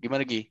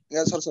Gi?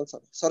 Ya,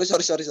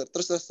 sorry.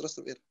 Terus.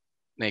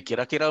 Nih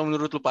kira-kira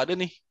menurut lu pada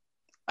nih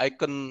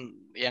icon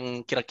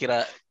yang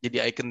kira-kira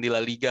jadi icon di La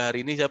Liga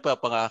hari ini siapa?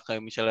 Apakah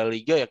kayak misalnya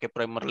Liga ya kayak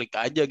Premier League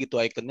aja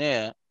gitu iconnya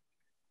ya?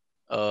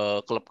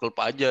 Klub-klub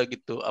aja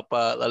gitu.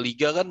 Apa La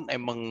Liga kan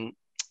emang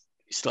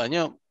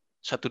istilahnya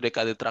satu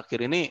dekade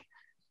terakhir ini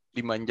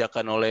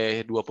dimanjakan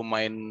oleh dua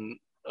pemain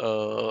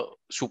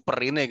super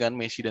ini kan,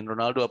 Messi dan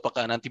Ronaldo.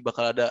 Apakah nanti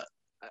bakal ada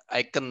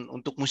icon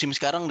untuk musim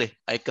sekarang deh?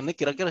 Iconnya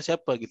kira-kira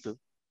siapa gitu?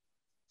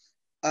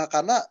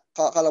 Karena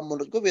kalau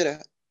menurut gue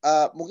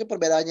mungkin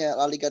perbedaannya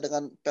La Liga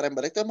dengan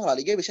Premier League itu emang La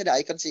Liga bisa ada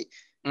icon sih.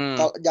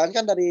 Kalau jangan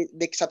kan dari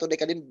satu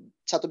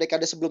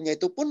dekade sebelumnya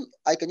itu pun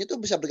iconnya tuh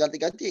bisa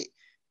berganti-ganti.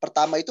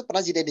 Pertama itu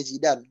pernah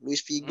Zidane, Luis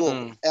Figo,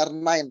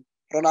 R9,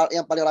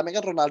 yang paling ramai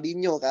kan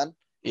Ronaldinho kan.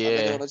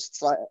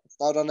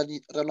 Setelah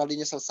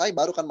Ronaldinho selesai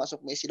baru kan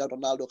masuk Messi dan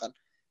Ronaldo kan.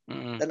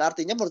 Dan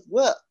artinya menurut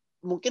gue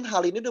mungkin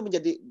hal ini udah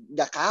menjadi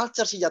nggak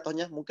culture sih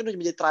jatuhnya. Mungkin udah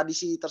menjadi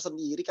tradisi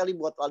tersendiri kali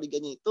buat La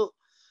Liganya itu,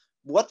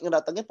 buat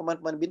ngedatengin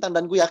pemain-pemain bintang.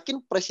 Dan gue yakin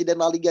Presiden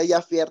La Liga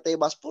Javier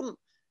Tebas pun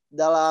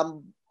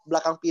dalam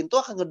belakang pintu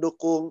akan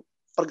ngedukung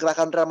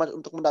pergerakan Real Madrid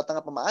untuk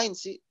mendatangkan pemain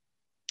sih.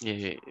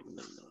 Iya.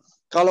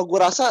 Kalau gue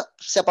rasa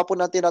siapapun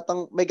nanti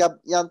datang mega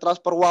yang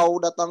transfer wow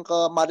datang ke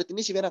Madrid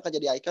ini sih akan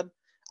jadi icon.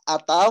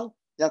 Atau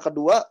yang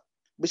kedua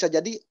bisa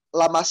jadi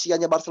La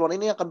Masia-nya Barcelona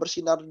ini akan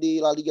bersinar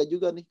di La Liga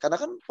juga nih. Karena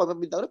kan pemain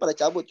bintangnya pada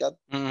cabut kan.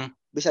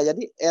 Bisa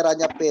jadi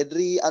eranya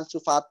Pedri, Ansu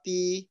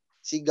Fati,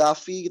 si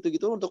Gavi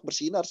gitu-gitu untuk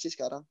bersinar sih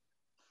sekarang.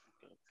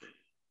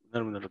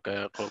 Benar-benar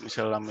kayak kalau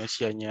misalnya La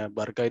Masia-nya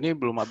Barca ini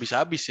belum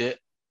habis-habis ya.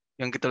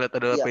 Yang kita lihat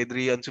adalah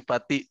Pedri, Ansu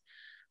Fati.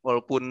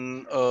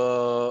 Walaupun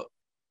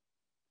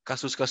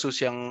kasus-kasus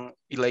yang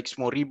Ilaix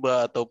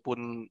Moriba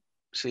ataupun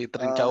si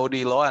Trincao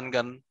di Loan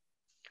kan.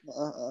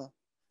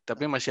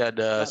 Tapi masih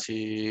ada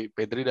si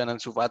Pedri dan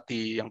Ansu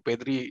Fati. Yang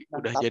Pedri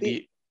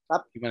jadi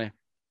gimana?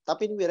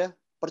 Tapi ini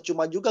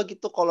percuma juga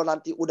gitu kalau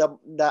nanti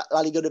udah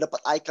La Liga udah dapat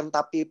icon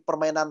tapi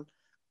permainan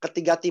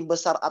ketiga tim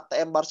besar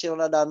ATM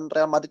Barcelona dan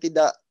Real Madrid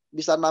tidak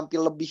bisa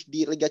nampil lebih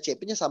di Liga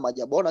Champions, sama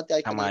aja boh nanti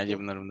icon. Sama aja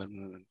benar.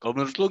 Kalau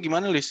menurut lu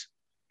gimana, Lis?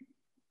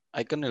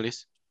 Iconnya,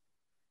 Lis?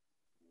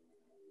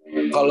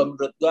 Kalau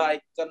menurut gue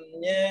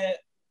ikonnya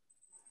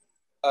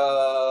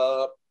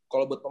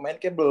kalau buat pemain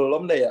kayak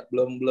belum deh ya,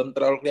 belum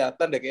terlalu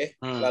kelihatan deh kayak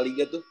La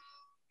Liga tuh.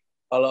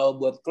 Kalau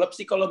buat klub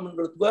sih kalau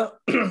menurut gue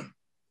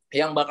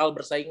yang bakal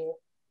bersaing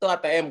itu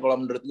ATM. Kalau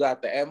menurut gue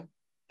ATM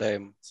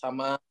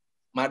sama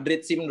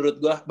Madrid sih menurut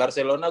gue.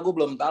 Barcelona gue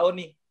belum tahu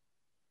nih.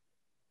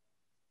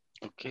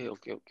 Oke.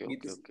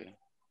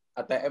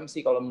 ATM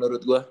sih kalau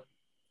menurut gue.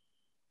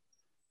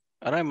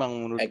 Karena emang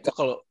menurut gue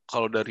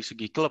kalau dari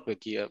segi klub ya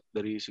Ki,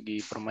 dari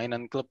segi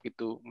permainan klub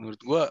gitu, menurut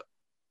gue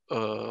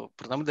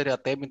pertama dari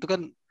ATM itu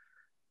kan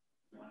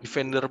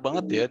defender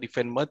banget ya,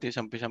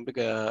 sampai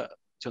kayak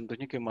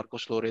contohnya kayak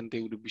Marcos Llorente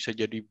udah bisa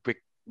jadi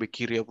back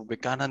kiri apa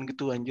back kanan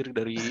gitu anjir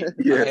dari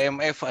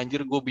AMF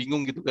anjir, gue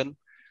bingung gitu kan,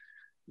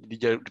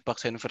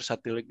 dipaksain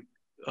versatil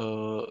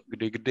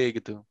gede-gede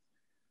gitu,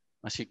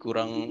 masih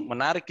kurang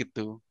menarik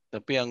gitu.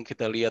 Tapi yang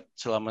kita lihat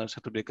selama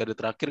satu dekade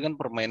terakhir kan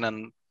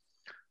permainan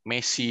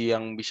Messi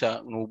yang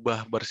bisa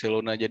ngubah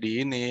Barcelona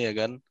jadi ini ya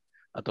kan,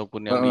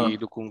 ataupun yang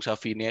didukung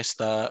Xavi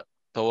Iniesta,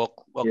 atau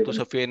waktu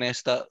Xavi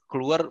Iniesta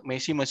keluar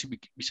Messi masih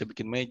bisa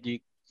bikin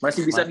magic,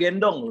 masih bisa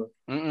gendong loh.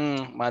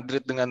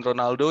 Madrid dengan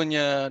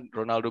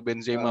Ronaldo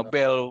Benzema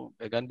Bell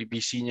ya kan, di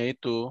BC-nya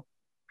itu.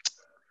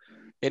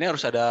 Ini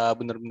harus ada,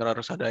 benar-benar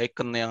harus ada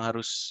icon yang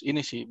harus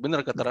ini sih,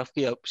 benar kata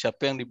Rafki ya,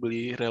 siapa yang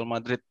dibeli Real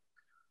Madrid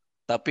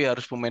tapi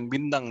harus pemain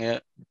bintang ya,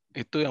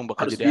 itu yang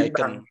bakal harus jadi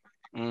bintang.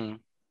 Icon.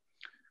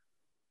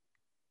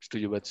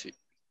 Setuju banget sih.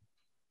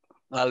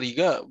 La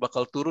Liga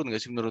bakal turun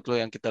nggak sih menurut lo?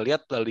 Yang kita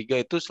lihat La Liga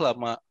itu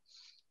selama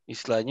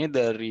istilahnya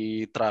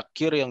dari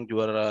terakhir yang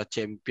juara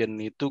champion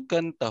itu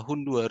kan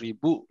tahun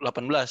 2018.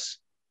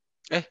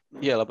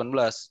 Iya 18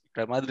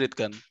 Real Madrid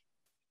kan.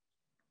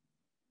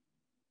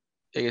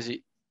 Ya gak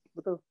sih?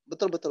 Betul.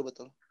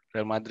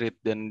 Real Madrid,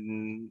 dan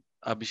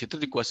habis itu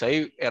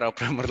dikuasai era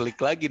Premier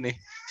League lagi nih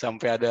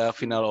sampai ada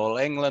final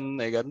All England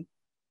ya kan.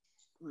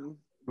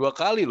 2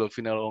 kali loh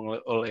final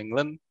All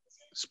England,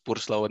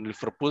 Spurs lawan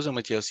Liverpool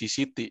sama Chelsea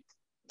City.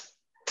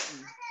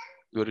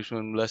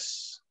 2019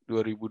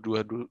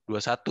 2021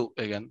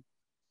 ya kan.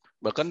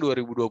 Bahkan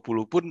 2020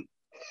 pun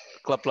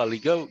klub La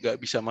Liga nggak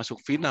bisa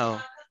masuk final.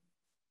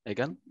 Ya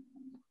kan?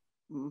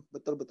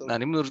 Betul. Nah,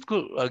 ini menurutku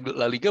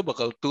La Liga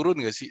bakal turun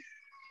nggak sih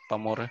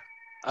pamornya?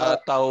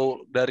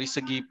 Atau dari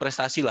segi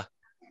prestasi lah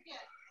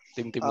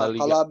tim-tim La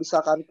Liga.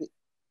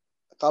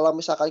 Kalau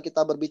misalkan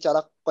kita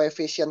berbicara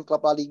koefisien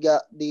klub La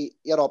Liga di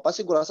Eropa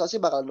sih gue rasa sih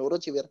bakal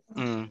nurun sih, Wir.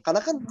 Karena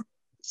kan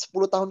 10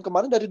 tahun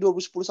kemarin dari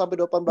 2010 sampai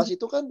 2018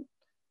 itu kan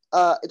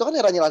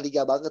eranya La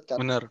Liga banget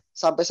kan. Bener.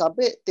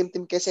 Sampai-sampai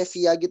tim-tim kayak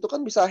Sevilla gitu kan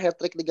bisa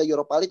hat-trick Liga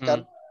Europa League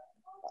kan.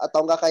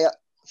 Atau enggak kayak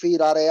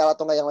Villarreal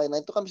atau enggak yang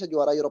lain-lain itu kan bisa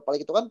juara Europa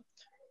League itu kan.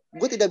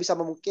 Gue tidak bisa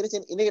memungkiri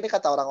ini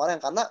kata orang-orang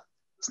karena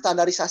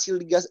standarisasi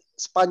Liga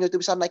Spanyol itu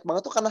bisa naik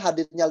banget tuh karena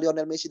hadirnya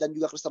Lionel Messi dan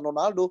juga Cristiano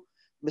Ronaldo.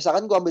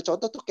 Misalkan gue ambil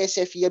contoh tuh kayak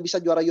Sevilla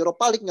bisa juara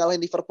Europa League ngalahin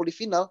Liverpool di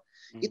final.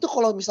 Itu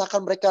kalau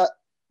misalkan mereka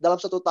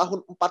dalam 1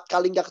 tahun 4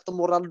 kali nggak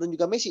ketemu Ronaldo dan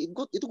juga Messi,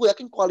 itu gue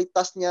yakin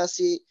kualitasnya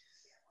si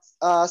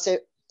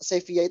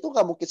Sevilla itu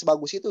nggak mungkin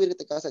sebagus itu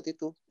ketika saat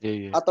itu.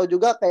 Yeah. Atau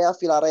juga kayak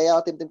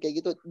Villarreal, tim-tim kayak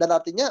gitu. Dan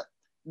artinya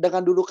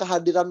dengan dulu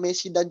kehadiran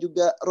Messi dan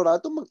juga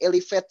Ronaldo itu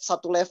mengelevate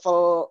satu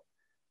level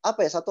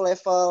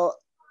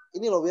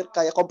ini loh, Wir,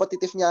 kayak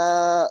kompetitifnya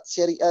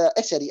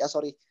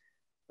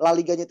La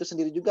Liganya itu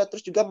sendiri juga,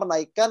 terus juga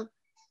menaikkan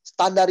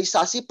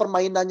standarisasi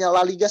permainannya La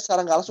Liga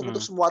secara nggak langsung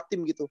untuk semua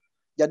tim gitu.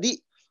 Jadi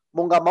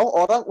mau nggak mau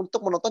orang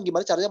untuk menonton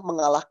gimana caranya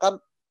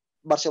mengalahkan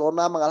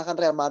Barcelona, mengalahkan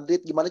Real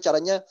Madrid, gimana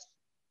caranya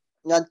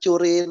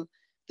ngancurin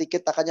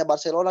tiket takannya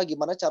Barcelona,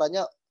 gimana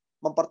caranya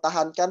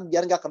mempertahankan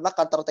biar nggak kena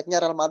counter attack-nya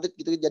Real Madrid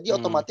gitu. Jadi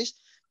otomatis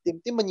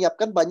tim-tim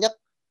menyiapkan banyak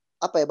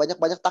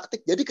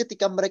taktik. Jadi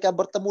ketika mereka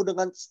bertemu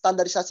dengan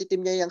standarisasi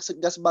timnya yang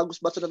gak sebagus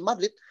Barcelona dan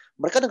Madrid,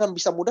 mereka dengan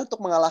bisa mudah untuk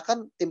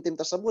mengalahkan tim-tim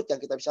tersebut yang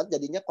kita bisa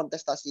jadinya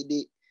kontestasi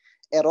di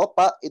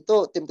Eropa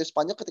itu tim-tim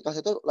Spanyol ketika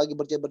itu lagi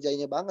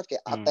berjaya-berjayanya banget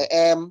kayak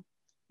ATM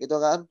gitu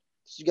kan.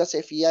 Terus juga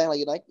Sevilla yang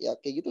lagi naik ya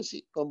kayak gitu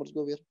sih kalau menurut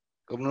gue, Wir.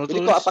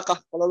 Jadi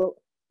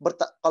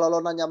kalau lo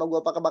nanya sama gue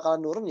apakah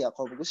bakalan nurun ya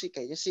kalau gue sih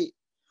kayaknya sih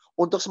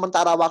untuk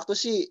sementara waktu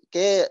sih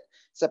kayak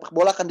sepak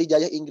bola akan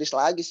dijajah Inggris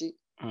lagi sih.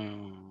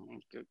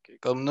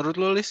 Oke. Kalau menurut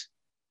lo, Lis?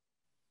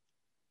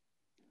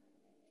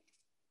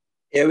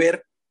 Ya, Wir.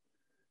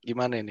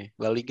 Gimana nih?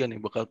 La Liga nih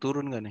bakal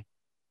turun nggak nih?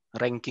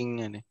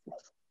 Rankingnya nih?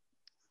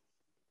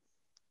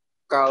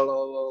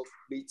 Kalau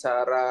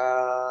bicara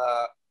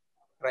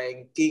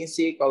ranking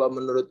sih, kalau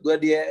menurut gue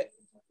dia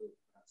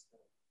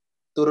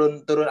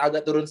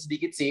agak turun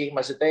sedikit sih.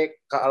 Maksudnya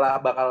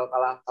bakal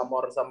kalah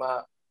pamor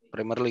sama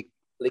Premier League,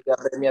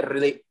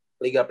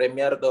 Liga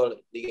Premier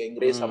tuh, Liga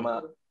Inggris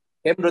sama.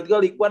 Kayak menurut gue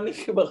League One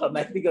nih bakal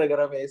naik nih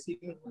gara-gara Messi.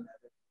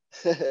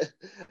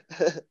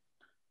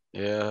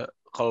 Ya,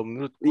 kalau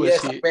menurut gue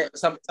sih.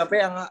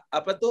 Sampai yang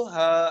apa tuh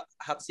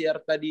hak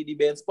siar tadi di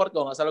beIN Sport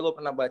kalau nggak salah gue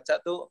pernah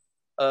baca tuh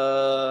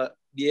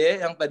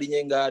dia yang tadinya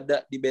nggak ada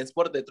di beIN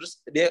Sport ya,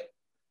 terus dia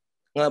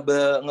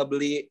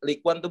ngebeli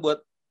League One tuh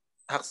buat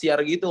hak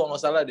siar gitu kalau nggak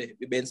salah deh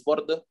di beIN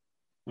Sport tuh.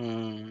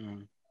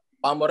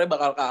 Pamornya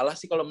bakal kalah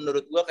sih kalau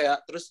menurut gue,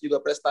 kayak terus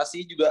juga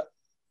prestasi juga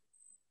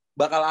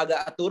bakal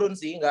agak turun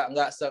sih,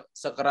 nggak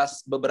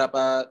sekeras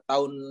beberapa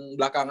tahun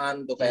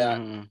belakangan tuh kayak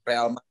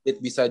Real Madrid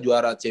bisa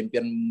juara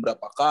champion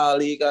berapa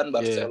kali kan,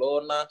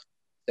 Barcelona,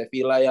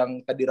 Sevilla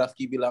yang tadi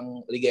Rafki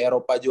bilang Liga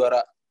Eropa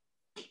juara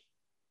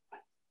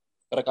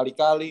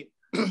berkali-kali.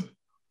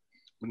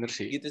 Bener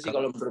sih. Gitu sih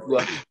kalau menurut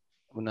gua.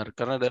 Benar,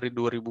 karena dari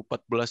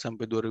 2014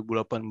 sampai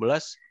 2018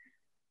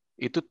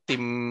 itu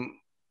tim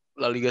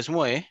La Liga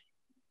semua ya,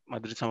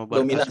 Madrid sama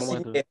Barca semua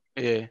itu.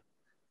 Iya.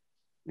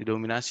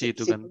 Didominasi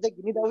itu kan.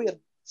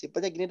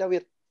 Simpelnya gini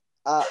Dawir.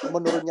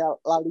 Menurutnya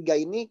La Liga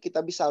ini kita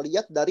bisa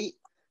lihat dari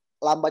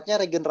lambatnya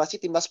regenerasi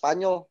timnas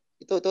Spanyol.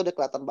 Itu udah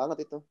kelihatan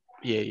banget itu.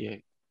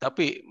 Iya.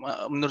 Tapi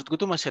menurutku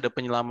tuh masih ada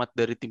penyelamat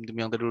dari tim-tim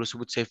yang tadi lu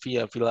sebut,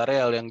 Sevilla,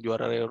 Villarreal yang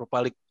juara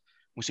Europa League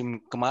musim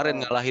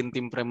kemarin ngalahin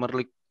tim Premier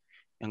League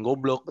yang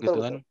goblok betul, gitu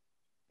kan.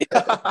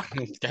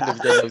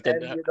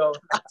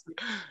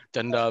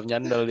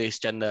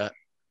 Canda.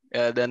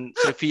 Ya, dan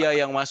Sevilla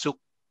yang masuk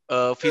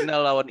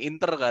final lawan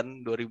Inter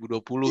kan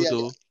 2020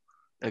 tuh.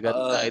 Ya kan?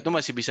 Nah, itu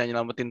masih bisa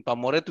nyelamatin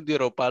pamornya tuh di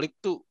Europa League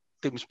tuh.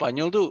 Tim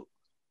Spanyol tuh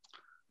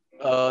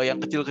yang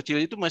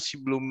kecil-kecil itu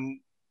masih belum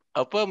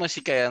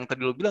masih kayak yang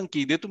tadi lo bilang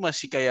Ki, dia tuh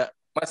masih kayak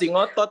masih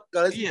ngotot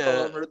kalau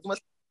menurutku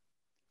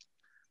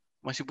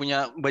masih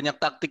punya banyak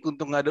taktik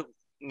untuk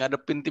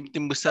ngadepin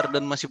tim-tim besar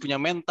dan masih punya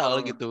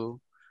mental gitu.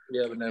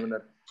 Iya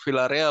benar.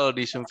 Villarreal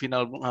di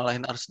semifinal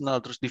ngalahin Arsenal,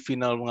 terus di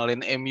final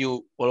ngalahin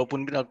MU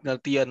walaupun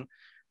penalti-penaltian,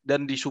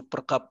 dan di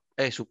Super Cup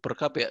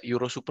ya,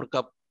 Euro Super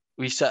Cup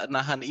bisa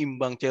nahan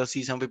imbang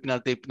Chelsea sampai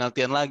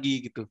penaltian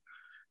lagi gitu.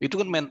 Itu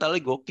kan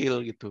mentalnya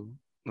gokil gitu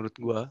menurut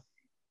gua.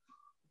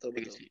 Betul.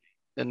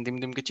 Dan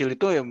tim-tim kecil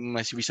itu ya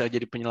masih bisa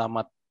jadi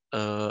penyelamat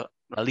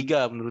La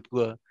Liga menurut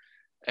gua.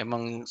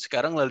 Emang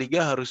sekarang La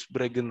Liga harus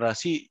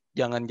beregenerasi,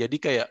 jangan jadi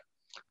kayak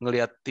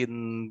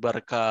ngeliatin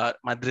Barca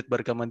Madrid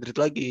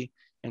lagi.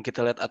 Yang kita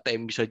lihat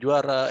ATM bisa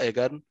juara, ya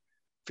kan?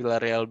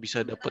 Villarreal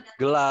bisa dapat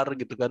gelar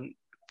gitu kan.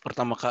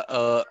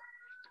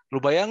 Lu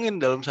bayangin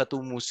dalam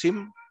satu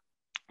musim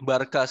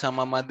Barca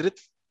sama Madrid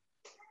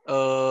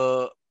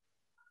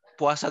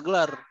puasa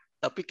gelar,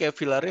 tapi kayak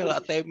Villarreal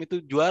ATM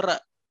itu juara.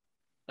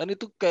 Kan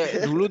itu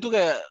kayak dulu tuh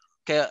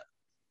kayak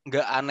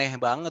nggak aneh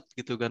banget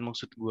gitu kan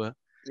maksud gua.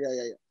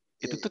 Iya.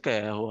 Itu tuh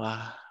kayak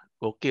wah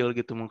gokil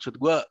gitu maksud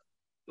gua.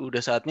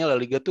 Udah saatnya La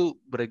Liga tuh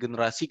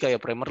beregenerasi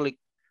kayak Premier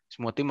League,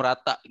 semua tim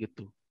rata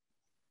gitu.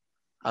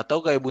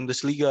 Atau kayak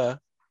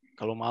Bundesliga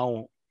kalau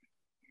mau.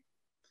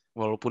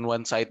 Walaupun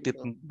one sided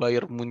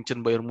Bayern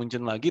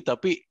Munchen lagi,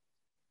 tapi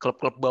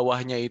klub-klub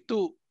bawahnya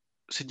itu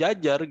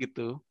sejajar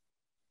gitu.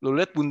 Lu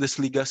lihat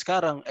Bundesliga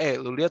sekarang,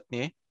 lu lihat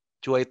nih,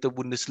 itu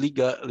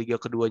Bundesliga,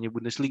 liga keduanya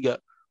Bundesliga,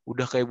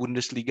 udah kayak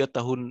Bundesliga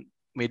tahun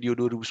medio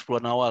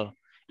 2010-an awal.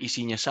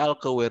 Isinya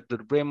Schalke,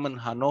 Werder Bremen,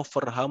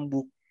 Hannover,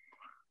 Hamburg.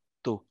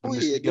 Tuh,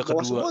 Bundesliga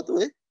kedua. Semua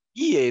tuh,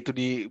 Iya, itu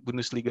di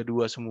Bundesliga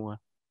 2 semua.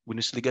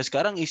 Bundesliga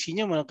sekarang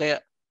isinya malah kayak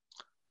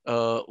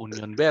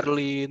Union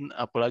Berlin,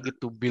 apalagi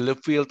tuh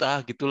Bielefeld,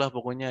 gitulah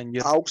pokoknya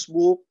anjir.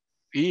 Augsburg.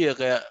 Iya,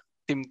 kayak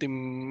tim-tim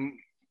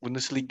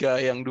Bundesliga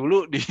yang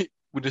dulu di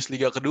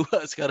Bundesliga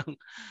kedua sekarang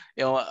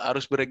yang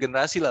harus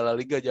beregenerasi lah La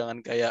Liga,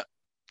 jangan kayak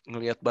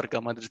ngelihat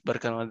Barca Madrid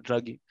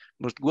lagi.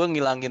 Menurut gue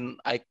ngilangin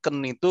icon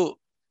itu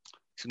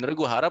sebenarnya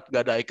gue harap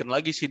gak ada icon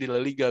lagi sih di La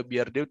Liga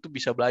biar dia tuh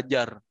bisa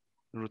belajar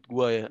menurut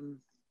gue ya.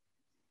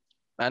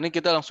 Nah ini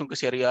kita langsung ke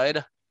Serie A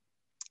dah.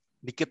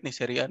 Dikit nih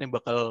Serie A nih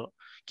bakal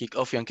kick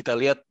off yang kita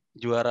lihat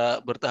juara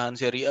bertahan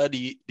Serie A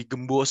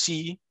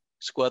digembosi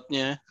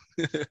skuadnya.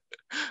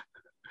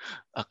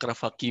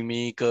 Achraf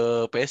Hakimi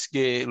ke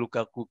PSG,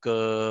 Lukaku ke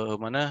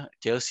mana?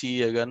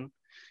 Chelsea ya kan.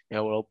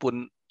 Ya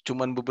walaupun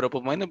cuman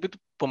beberapa pemain tapi itu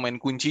pemain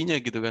kuncinya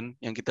gitu kan.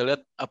 Yang kita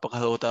lihat apakah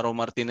Lautaro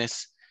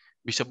Martinez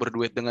bisa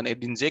berduet dengan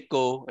Edin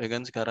Dzeko ya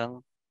kan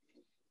sekarang.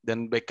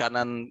 Dan bek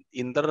kanan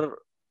Inter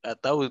nggak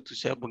tahu itu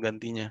siapa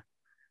penggantinya.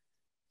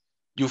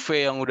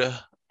 Juve yang udah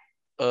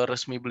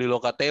resmi beli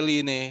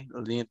Locatelli nih.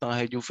 Lini tengah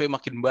Juve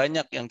makin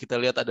banyak yang kita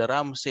lihat, ada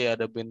Ramsey,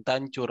 ada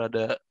Bentancur,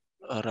 ada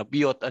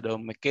Rabiot, ada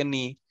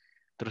McKennie.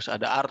 Terus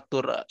ada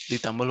Arthur,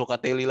 ditambah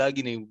Locatelli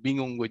lagi nih.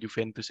 Bingung gue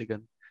Juventus ya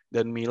kan.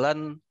 Dan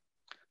Milan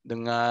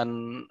dengan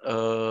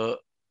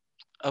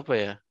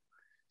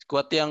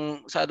skuad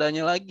yang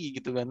seadanya lagi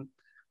gitu kan.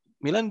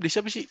 Milan beli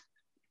siapa sih?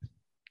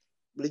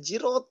 Beli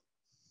Giroud.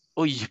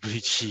 Oh iya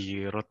beli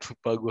Giroud,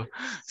 lupa gue.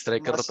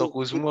 Striker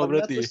toko semua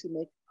berarti.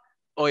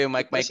 Oh ya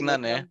Mike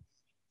Maignan ya.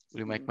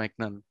 Beli Mike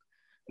Maignan.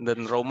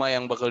 Dan Roma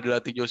yang bakal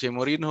dilatih Jose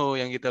Mourinho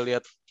yang kita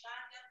lihat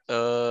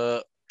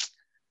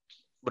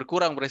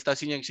berkurang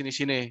prestasinya yang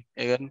sini-sini,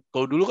 ya kan?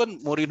 Kalau dulu kan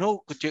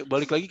Mourinho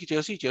balik lagi ke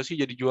Chelsea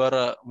jadi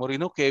juara.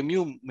 Mourinho ke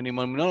MU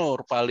minimal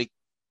Europa League,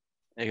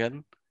 ya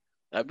kan?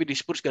 Tapi di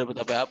Spurs gak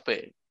dapat apa-apa,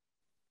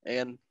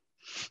 ya kan?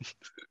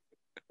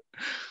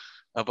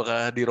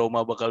 Apakah di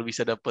Roma bakal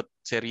bisa dapat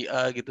Serie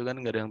A gitu kan?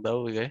 Gak ada yang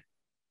tahu, ya.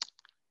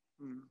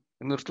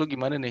 Menurut lu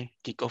gimana nih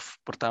kick off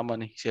pertama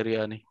nih Serie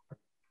A nih?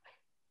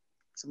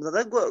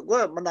 Sebenarnya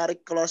gue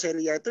menarik kalau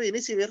Serie A itu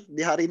ini sih, Wir.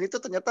 Di hari ini tuh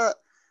ternyata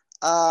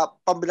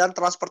pembelian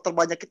transfer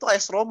terbanyak itu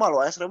AS Roma loh.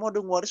 AS Roma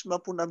udah ngeluarin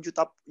 96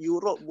 juta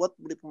euro buat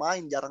beli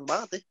pemain. Jarang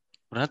banget ya.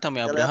 Pernah Tammy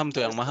Abraham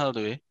tuh yang mahal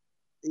tuh ya.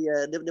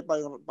 Iya, dia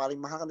paling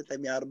mahal kan di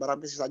Tammy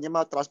Abraham. Sisanya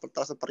mah transfer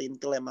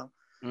perintil emang.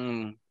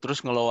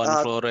 Terus ngelawan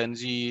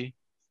Florenzi.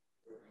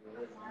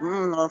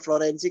 Ngelawan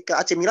Florenzi ke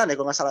AC Milan ya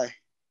kalau nggak salah ya.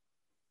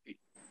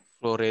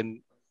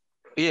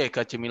 Iya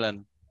ke AC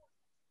Milan.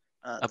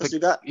 Terus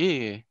juga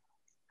iya.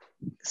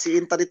 Si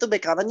Inter itu bek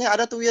kanannya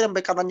ada tuh yang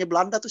bek kanannya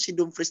Belanda tuh si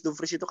Dumfries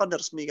itu kan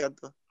resmi kan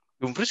tuh.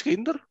 Dumfries ke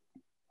Inter?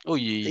 Oh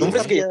iya.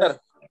 Dumfries ke Inter.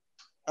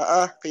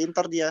 Ke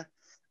Inter dia.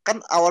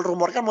 Kan awal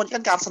rumor kan mau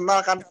kan ke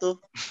Arsenal kan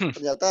tuh.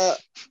 Ternyata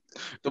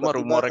itu mah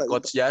rumor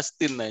Coach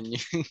Justin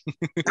anjing.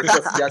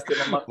 Coach Justin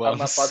sama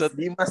Coach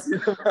Dimas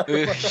itu.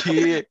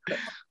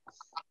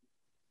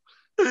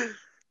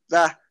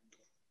 Nah,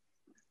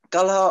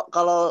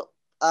 kalau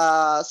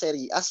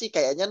Serie A sih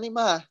kayaknya nih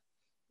mah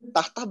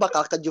tahta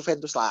bakal ke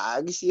Juventus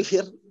lagi sih,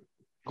 Fir.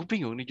 Gue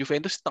bingung nih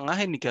Juventus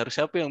tengahnya nih harus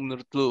siapa yang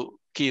menurut lu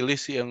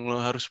kilis yang lu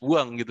harus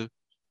buang gitu.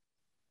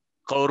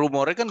 Kalau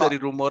rumornya kan dari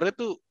rumornya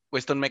tuh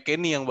Weston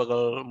McKennie yang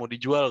bakal mau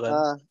dijual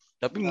kan.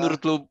 Tapi menurut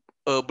lu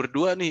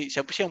berdua nih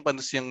siapa sih yang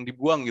pantas yang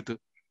dibuang gitu?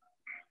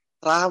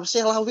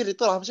 Ramsey lah, Wir.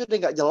 Itu Ramsey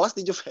udah gak jelas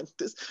di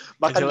Juventus.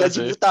 Bahkan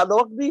gaji buta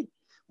doang nih.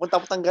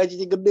 Mentang-mentang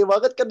gajinya gede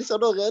banget kan di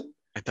sono kan.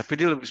 Tapi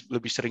dia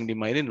lebih sering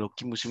dimainin loh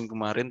musim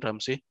kemarin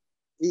Ramsey.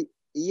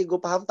 Iya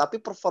gue paham, tapi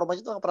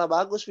performanya tuh gak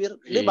pernah bagus, Wir.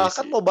 Dia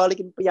bahkan mau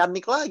balikin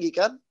Pjanic lagi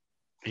kan.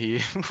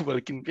 Iya, mau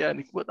balikin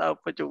Pjanic buat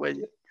apa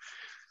cobanya?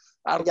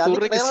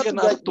 Arthur kesian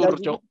Arthur,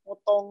 Cok.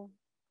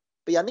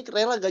 Pjanic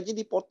rela gaji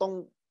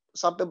dipotong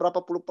sampai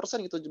berapa puluh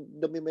persen gitu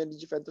demi main di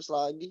Juventus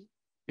lagi.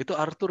 Itu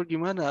Arthur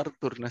gimana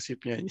Arthur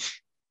nasibnya?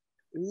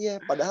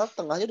 Iya, padahal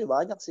tengahnya udah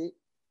banyak sih.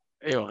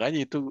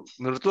 Makanya itu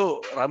menurut lo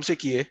Ramsey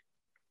ya?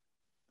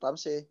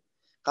 Ramsey.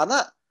 Karena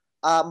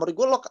menurut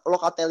gue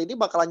Locatelli ini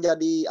bakalan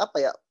jadi apa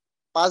ya,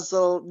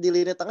 puzzle di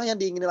lini tengah yang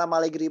diinginin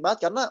sama Allegri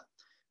banget. Karena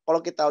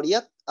kalau kita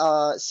lihat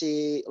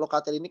si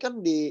Locatelli ini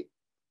kan di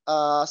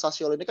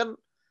Sassuolo ini kan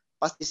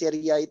pas di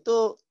Serie A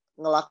itu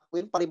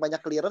ngelakuin paling banyak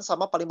clearance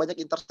sama paling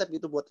banyak intercept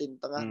gitu buat lini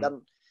tengah.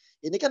 Dan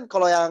ini kan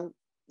kalau yang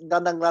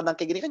gelandang-gelandang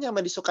kayak gini kan yang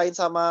disukain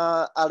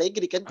sama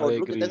Allegri kan. Kalau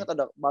dulu kita kan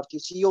ada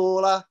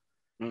Marchisio lah,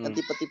 yang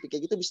tipe-tipe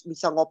kayak gitu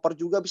bisa ngoper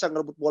juga, bisa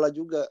ngerebut bola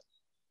juga.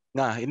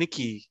 Nah ini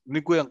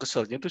gue yang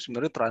keselnya tuh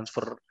sebenarnya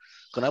transfer.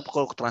 Kenapa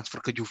kalau transfer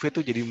ke Juve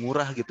tuh jadi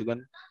murah gitu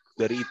kan,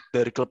 dari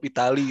klub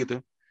Italia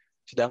gitu.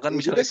 Sedangkan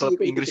misalnya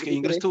klub Inggris ke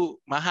Inggris tuh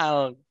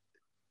mahal.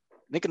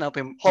 Ini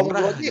kenapa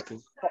murah gitu?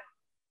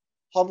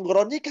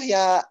 Homegrown-nya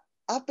kayak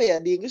apa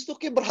ya, di Inggris tuh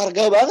kayak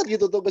berharga banget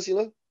gitu tuh ke sih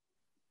lo.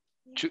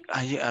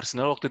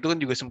 Arsenal waktu itu kan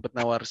juga sempat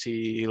nawar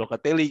si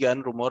Locatelli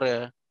kan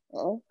rumornya.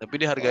 Tapi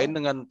dihargain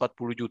dengan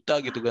 40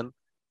 juta gitu kan.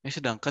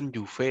 Sedangkan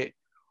Juve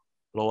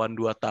loan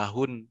 2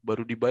 tahun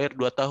baru dibayar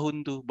 2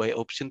 tahun tuh, buy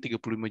option 35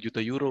 juta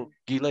euro.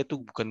 Gila itu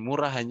bukan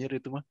murah anjir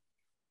itu mah.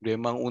 Dia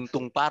emang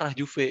untung parah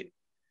Juve.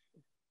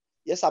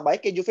 Ya sama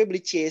kayak Juve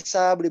beli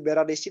Chiesa, beli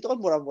Bernardeschi itu kan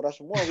murah-murah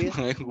semua, Win.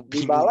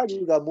 Dybala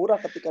juga murah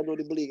ketika dulu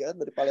dibeli kan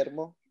dari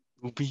Palermo.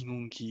 Gue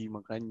bingung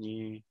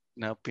makanya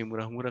kenapa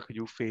murah-murah ke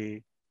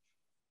Juve.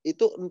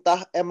 Itu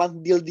entah emang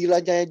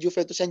deal-dealannya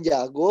Juventus yang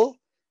jago,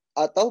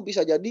 atau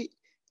bisa jadi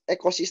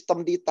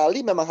ekosistem di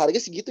Italia memang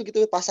harga segitu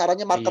gitu,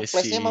 pasarannya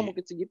marketplace-nya emang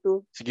mungkin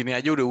segitu. Segini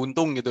aja udah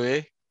untung gitu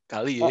ya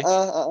kali ya.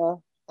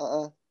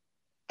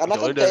 Karena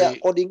kan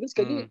kayak kalau di Inggris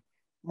kayaknya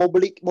mau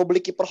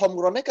beli kiper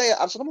homegrown-nya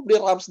kayak Arsenal mau beli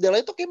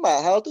Ramsdale itu kayak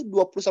mahal tuh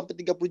 20 sampai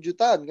 30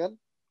 jutaan kan.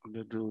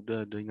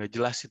 Udah nggak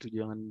jelas itu,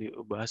 jangan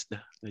dibahas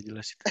dah, nggak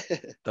jelas itu.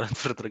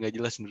 Transfer nggak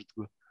jelas menurut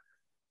gue.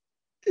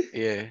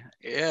 Iya.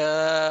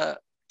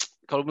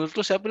 Kalau menurut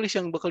lu siapa Lis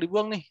yang bakal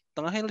dibuang nih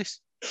tengahnya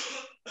Lis?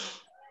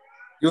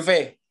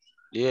 Juve.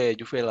 Iya,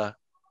 Juve lah.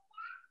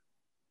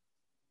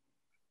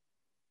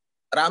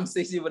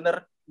 Ramsey sih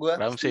bener. Gue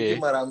Ramsey.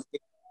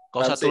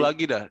 Kalau satu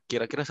lagi dah,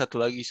 kira-kira satu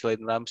lagi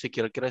selain Ramsey,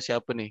 kira-kira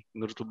siapa nih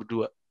menurut lu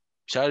berdua?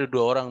 Misalnya ada 2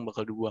 orang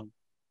bakal dibuang.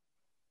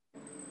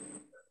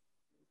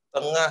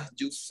 Tengah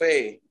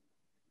Juve.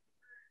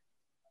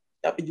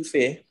 Siapa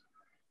Juve?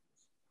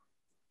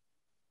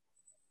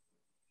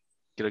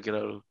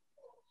 Kira-kira lu.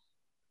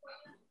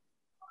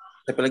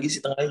 Siapa lagi sih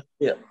tengahnya?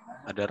 Ya.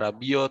 Ada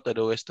Rabiot,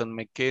 ada Weston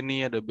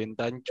McKennie, ada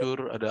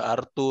Bentancur, ada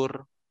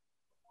Arthur.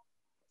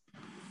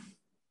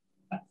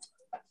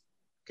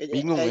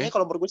 Kayaknya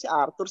kalau menurut gue sih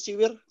Arthur sih,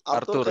 Wir.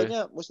 Arthur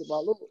kayaknya musim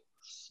lalu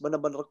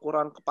benar-benar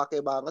kurang kepake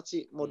banget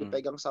sih, mau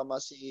dipegang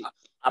sama si.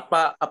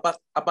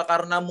 Apa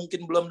karena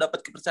mungkin belum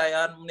dapat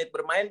kepercayaan menit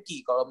bermain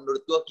Ki? Kalau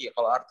menurut gue Ki,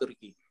 kalau Arthur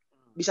Ki.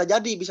 Bisa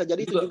jadi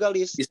itu juga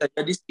Lis. Bisa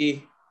jadi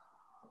sih.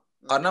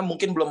 Karena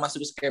mungkin belum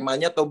masuk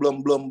skemanya atau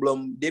belum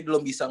dia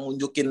belum bisa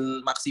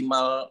ngunjukin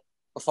maksimal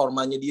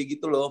performanya dia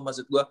gitu loh,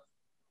 maksud gue.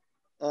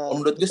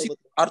 Menurut gue sih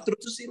Arthur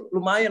tuh sih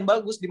lumayan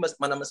bagus di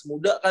mana masih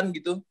muda kan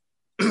gitu.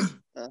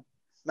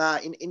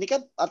 Nah ini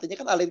kan artinya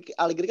kan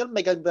Allegri kan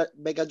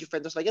mega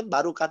Juventus lagi kan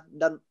baru kan,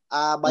 dan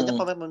banyak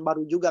pemain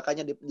baru juga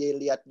kayaknya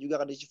dilihat juga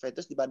kan di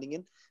Juventus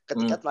dibandingin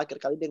ketika terakhir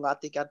kali dia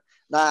ngelatih kan.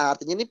 Nah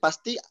artinya ini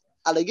pasti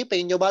Allegri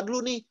pengen nyoba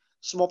dulu nih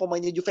semua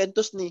pemainnya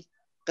Juventus nih.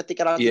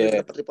 Ketika nanti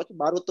dia dapat report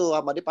baru tuh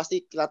sama dia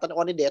pasti kelihatan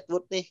ini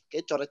Deadwood nih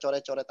kayak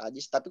coret-coret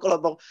aja. Tapi kalau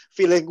mau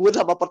feeling gue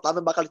sama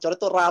pertama bakal dicoret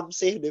tuh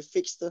Ramsey, udah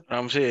fix tuh.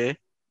 Ramsey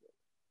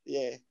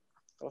ya.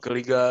 Ke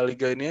liga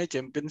ini ya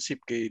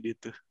championship kayak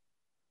gitu.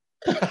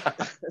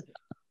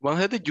 Bang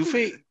saya tuh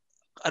Juve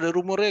ada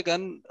rumornya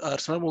kan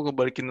Arsenal mau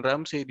ngebalikin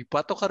Ramsey,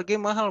 dipatok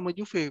harganya mahal sama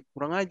Juve,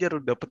 kurang ajar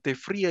dapet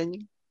free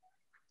anjing.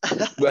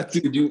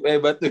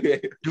 batu ya.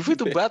 Juve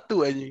tuh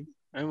batu anjing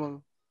emang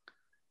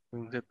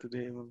satu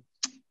deh emang.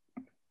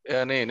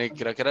 Ya nih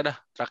kira-kira dah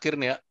terakhir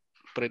nih ya,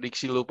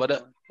 prediksi lu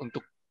pada untuk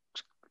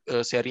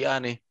Serie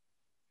A nih,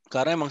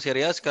 karena emang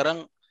Serie A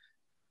sekarang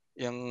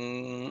yang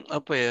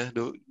apa ya,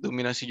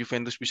 dominasi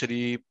Juventus bisa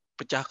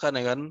dipecahkan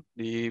ya kan,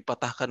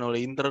 dipatahkan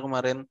oleh Inter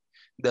kemarin,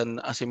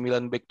 dan AC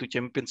Milan back to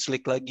Champions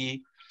League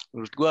lagi.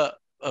 Menurut gua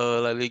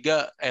La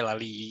Liga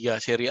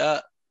Serie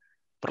A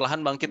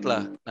perlahan bangkit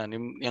lah. Nah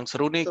ini yang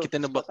seru nih, kita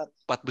nebak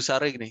 4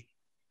 besar nih.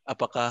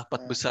 Apakah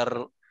 4 besar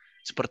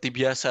seperti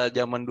biasa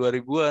zaman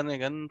 2000-an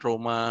ya kan,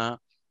 Roma,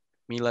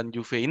 Milan,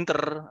 Juve,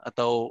 Inter,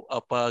 atau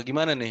apa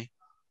gimana nih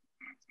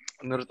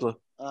menurut lo?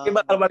 Ini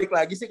bakal balik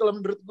lagi sih kalau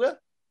menurut gua.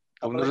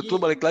 Menurut lo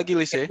balik lagi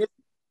Lis ya?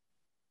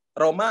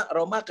 Roma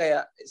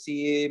kayak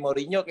si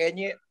Mourinho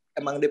kayaknya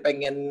emang dia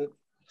pengen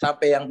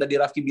sampai yang tadi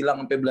Rafki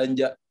bilang sampai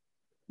belanja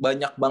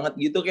banyak banget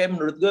gitu, kayak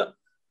menurut gue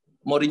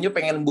Mourinho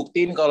pengen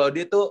buktiin kalau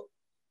dia tuh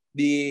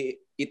di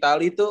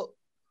Italia tuh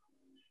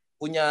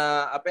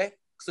punya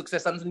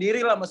kesuksesan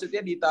sendiri lah, maksudnya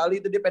di Italia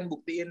itu dia pengen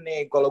buktiin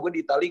nih kalau gue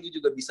di Italia gue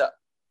juga bisa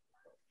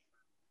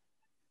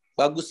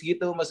bagus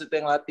gitu,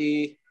 maksudnya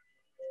ngelatih.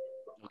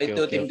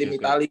 Itu tim-tim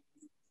Italia.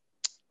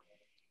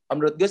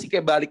 Menurut gue sih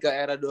kayak balik ke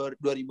era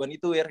 2000-an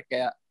itu ya,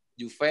 kayak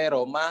Juve,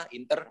 Roma,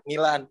 Inter,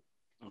 Milan.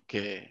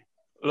 Oke.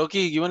 Lo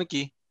Ki, gimana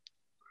Ki?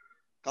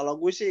 Kalau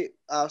gue sih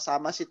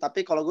sama sih,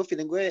 tapi kalau gue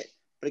feeling gue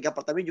peringkat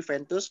pertama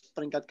Juventus,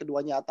 peringkat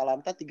keduanya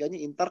Atalanta, tiganya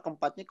Inter,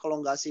 keempatnya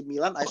kalau nggak si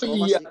Milan, AS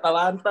Roma sih.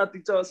 Atalanta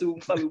tuh coba,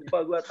 sumpah lupa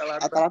gue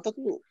Atalanta. Atalanta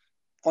tuh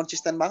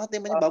konsisten banget ya,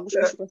 mainnya bagus,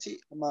 gue suka sih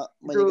sama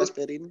mainnya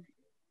Gasperini.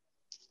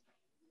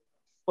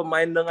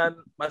 Pemain dengan,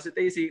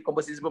 maksudnya sih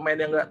komposisi pemain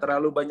yang nggak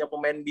terlalu banyak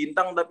pemain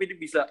bintang, tapi dia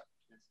bisa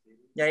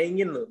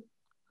nyaingin loh.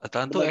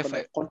 Atalanta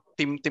tuh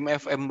tim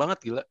FM banget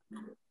gila.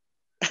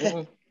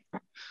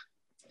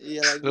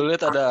 Iya lagi. Lo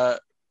lihat ada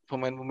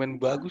pemain-pemain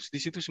bagus di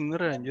situ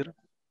sebenarnya anjir.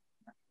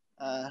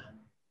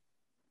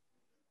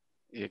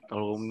 Ya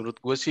kalau menurut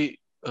gue sih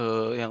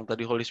yang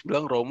tadi Holis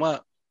bilang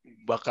Roma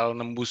bakal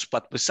nembus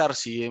 4 besar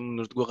sih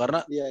menurut gue,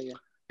 karena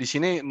di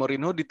sini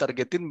Mourinho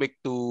ditargetin back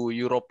to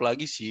Europe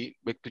lagi sih,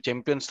 back to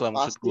Champions lah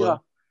maksud gue.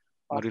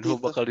 Mourinho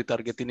bakal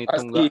ditargetin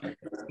itu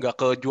nggak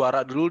ke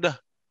juara dulu dah,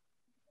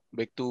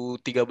 back to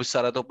 3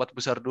 besar atau 4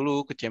 besar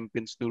dulu, ke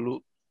Champions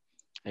dulu,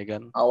 ya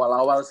kan?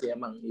 Awal-awal sih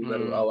emang,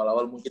 baru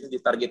awal-awal mungkin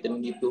ditargetin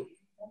gitu.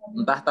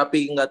 Entah,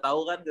 tapi nggak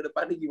tahu kan ke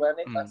depannya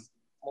gimana pas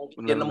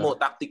mungkin dia nemu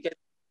taktiknya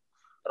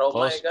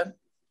Roma ya kan.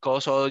 Kalau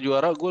soal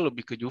juara gue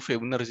lebih ke Juve,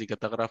 bener sih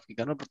kata Raffi,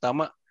 karena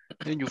pertama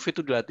ini Juve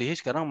tuh dilatihnya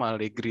sekarang malah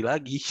Allegri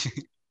lagi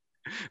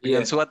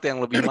dengan squad yang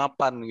lebih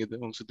mapan gitu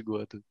maksud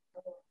gue tuh.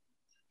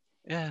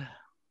 Ya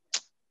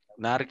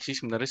menarik sih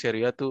sebenarnya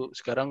Serie A tuh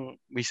sekarang,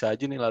 bisa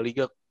aja nih La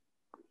Liga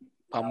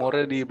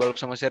pamornya dibalap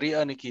sama Serie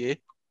A nih Ki.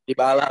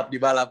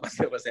 Dibalap pas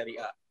sama Serie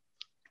A.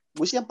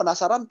 Gue sih yang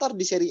penasaran ntar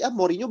di Serie A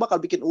Mourinho bakal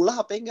bikin ulah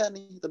apa enggak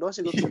nih. Itu doang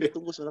sih gue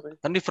tunggu sebenarnya.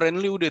 Kan di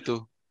friendly udah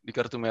tuh di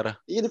kartu merah.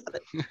 Iya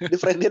di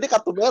friendly ini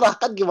kartu merah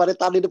kan, gimana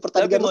tadi di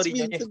pertandingan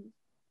resmi itu.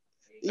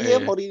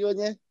 Iya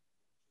Mourinho-nya.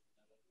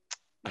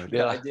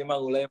 Udah aja emang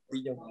ulah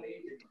Mourinho.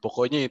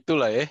 Pokoknya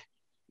itulah ya.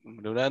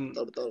 Mudah-mudahan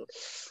betul.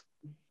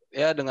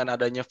 Ya dengan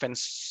adanya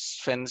fans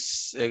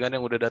ya kan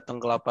yang udah datang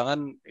ke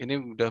lapangan,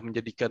 ini udah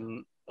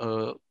menjadikan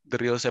the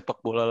real sepak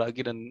bola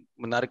lagi dan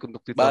menarik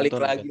untuk ditonton. Balik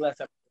lagi lah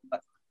sepak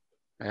bola.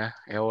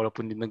 Ya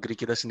walaupun di negeri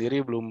kita sendiri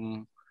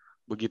belum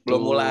begitu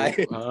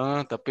mulai.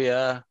 Tapi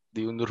ya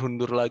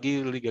diundur-undur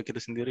lagi liga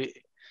kita sendiri.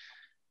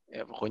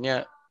 Ya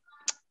pokoknya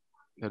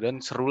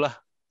dan seru lah.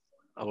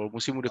 Awal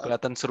musim udah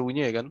kelihatan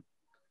serunya ya kan.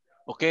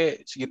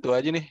 Oke, segitu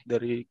aja nih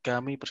dari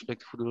kami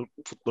Perspektif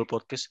Football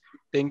Podcast.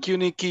 Thank you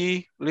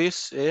Niki,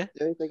 Liz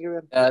Thank you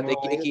man.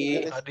 Thank you Niki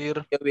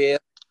hadir.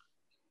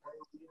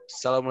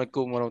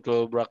 Assalamualaikum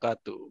warahmatullahi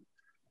wabarakatuh.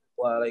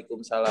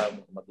 Waalaikumsalam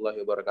warahmatullahi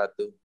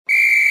wabarakatuh.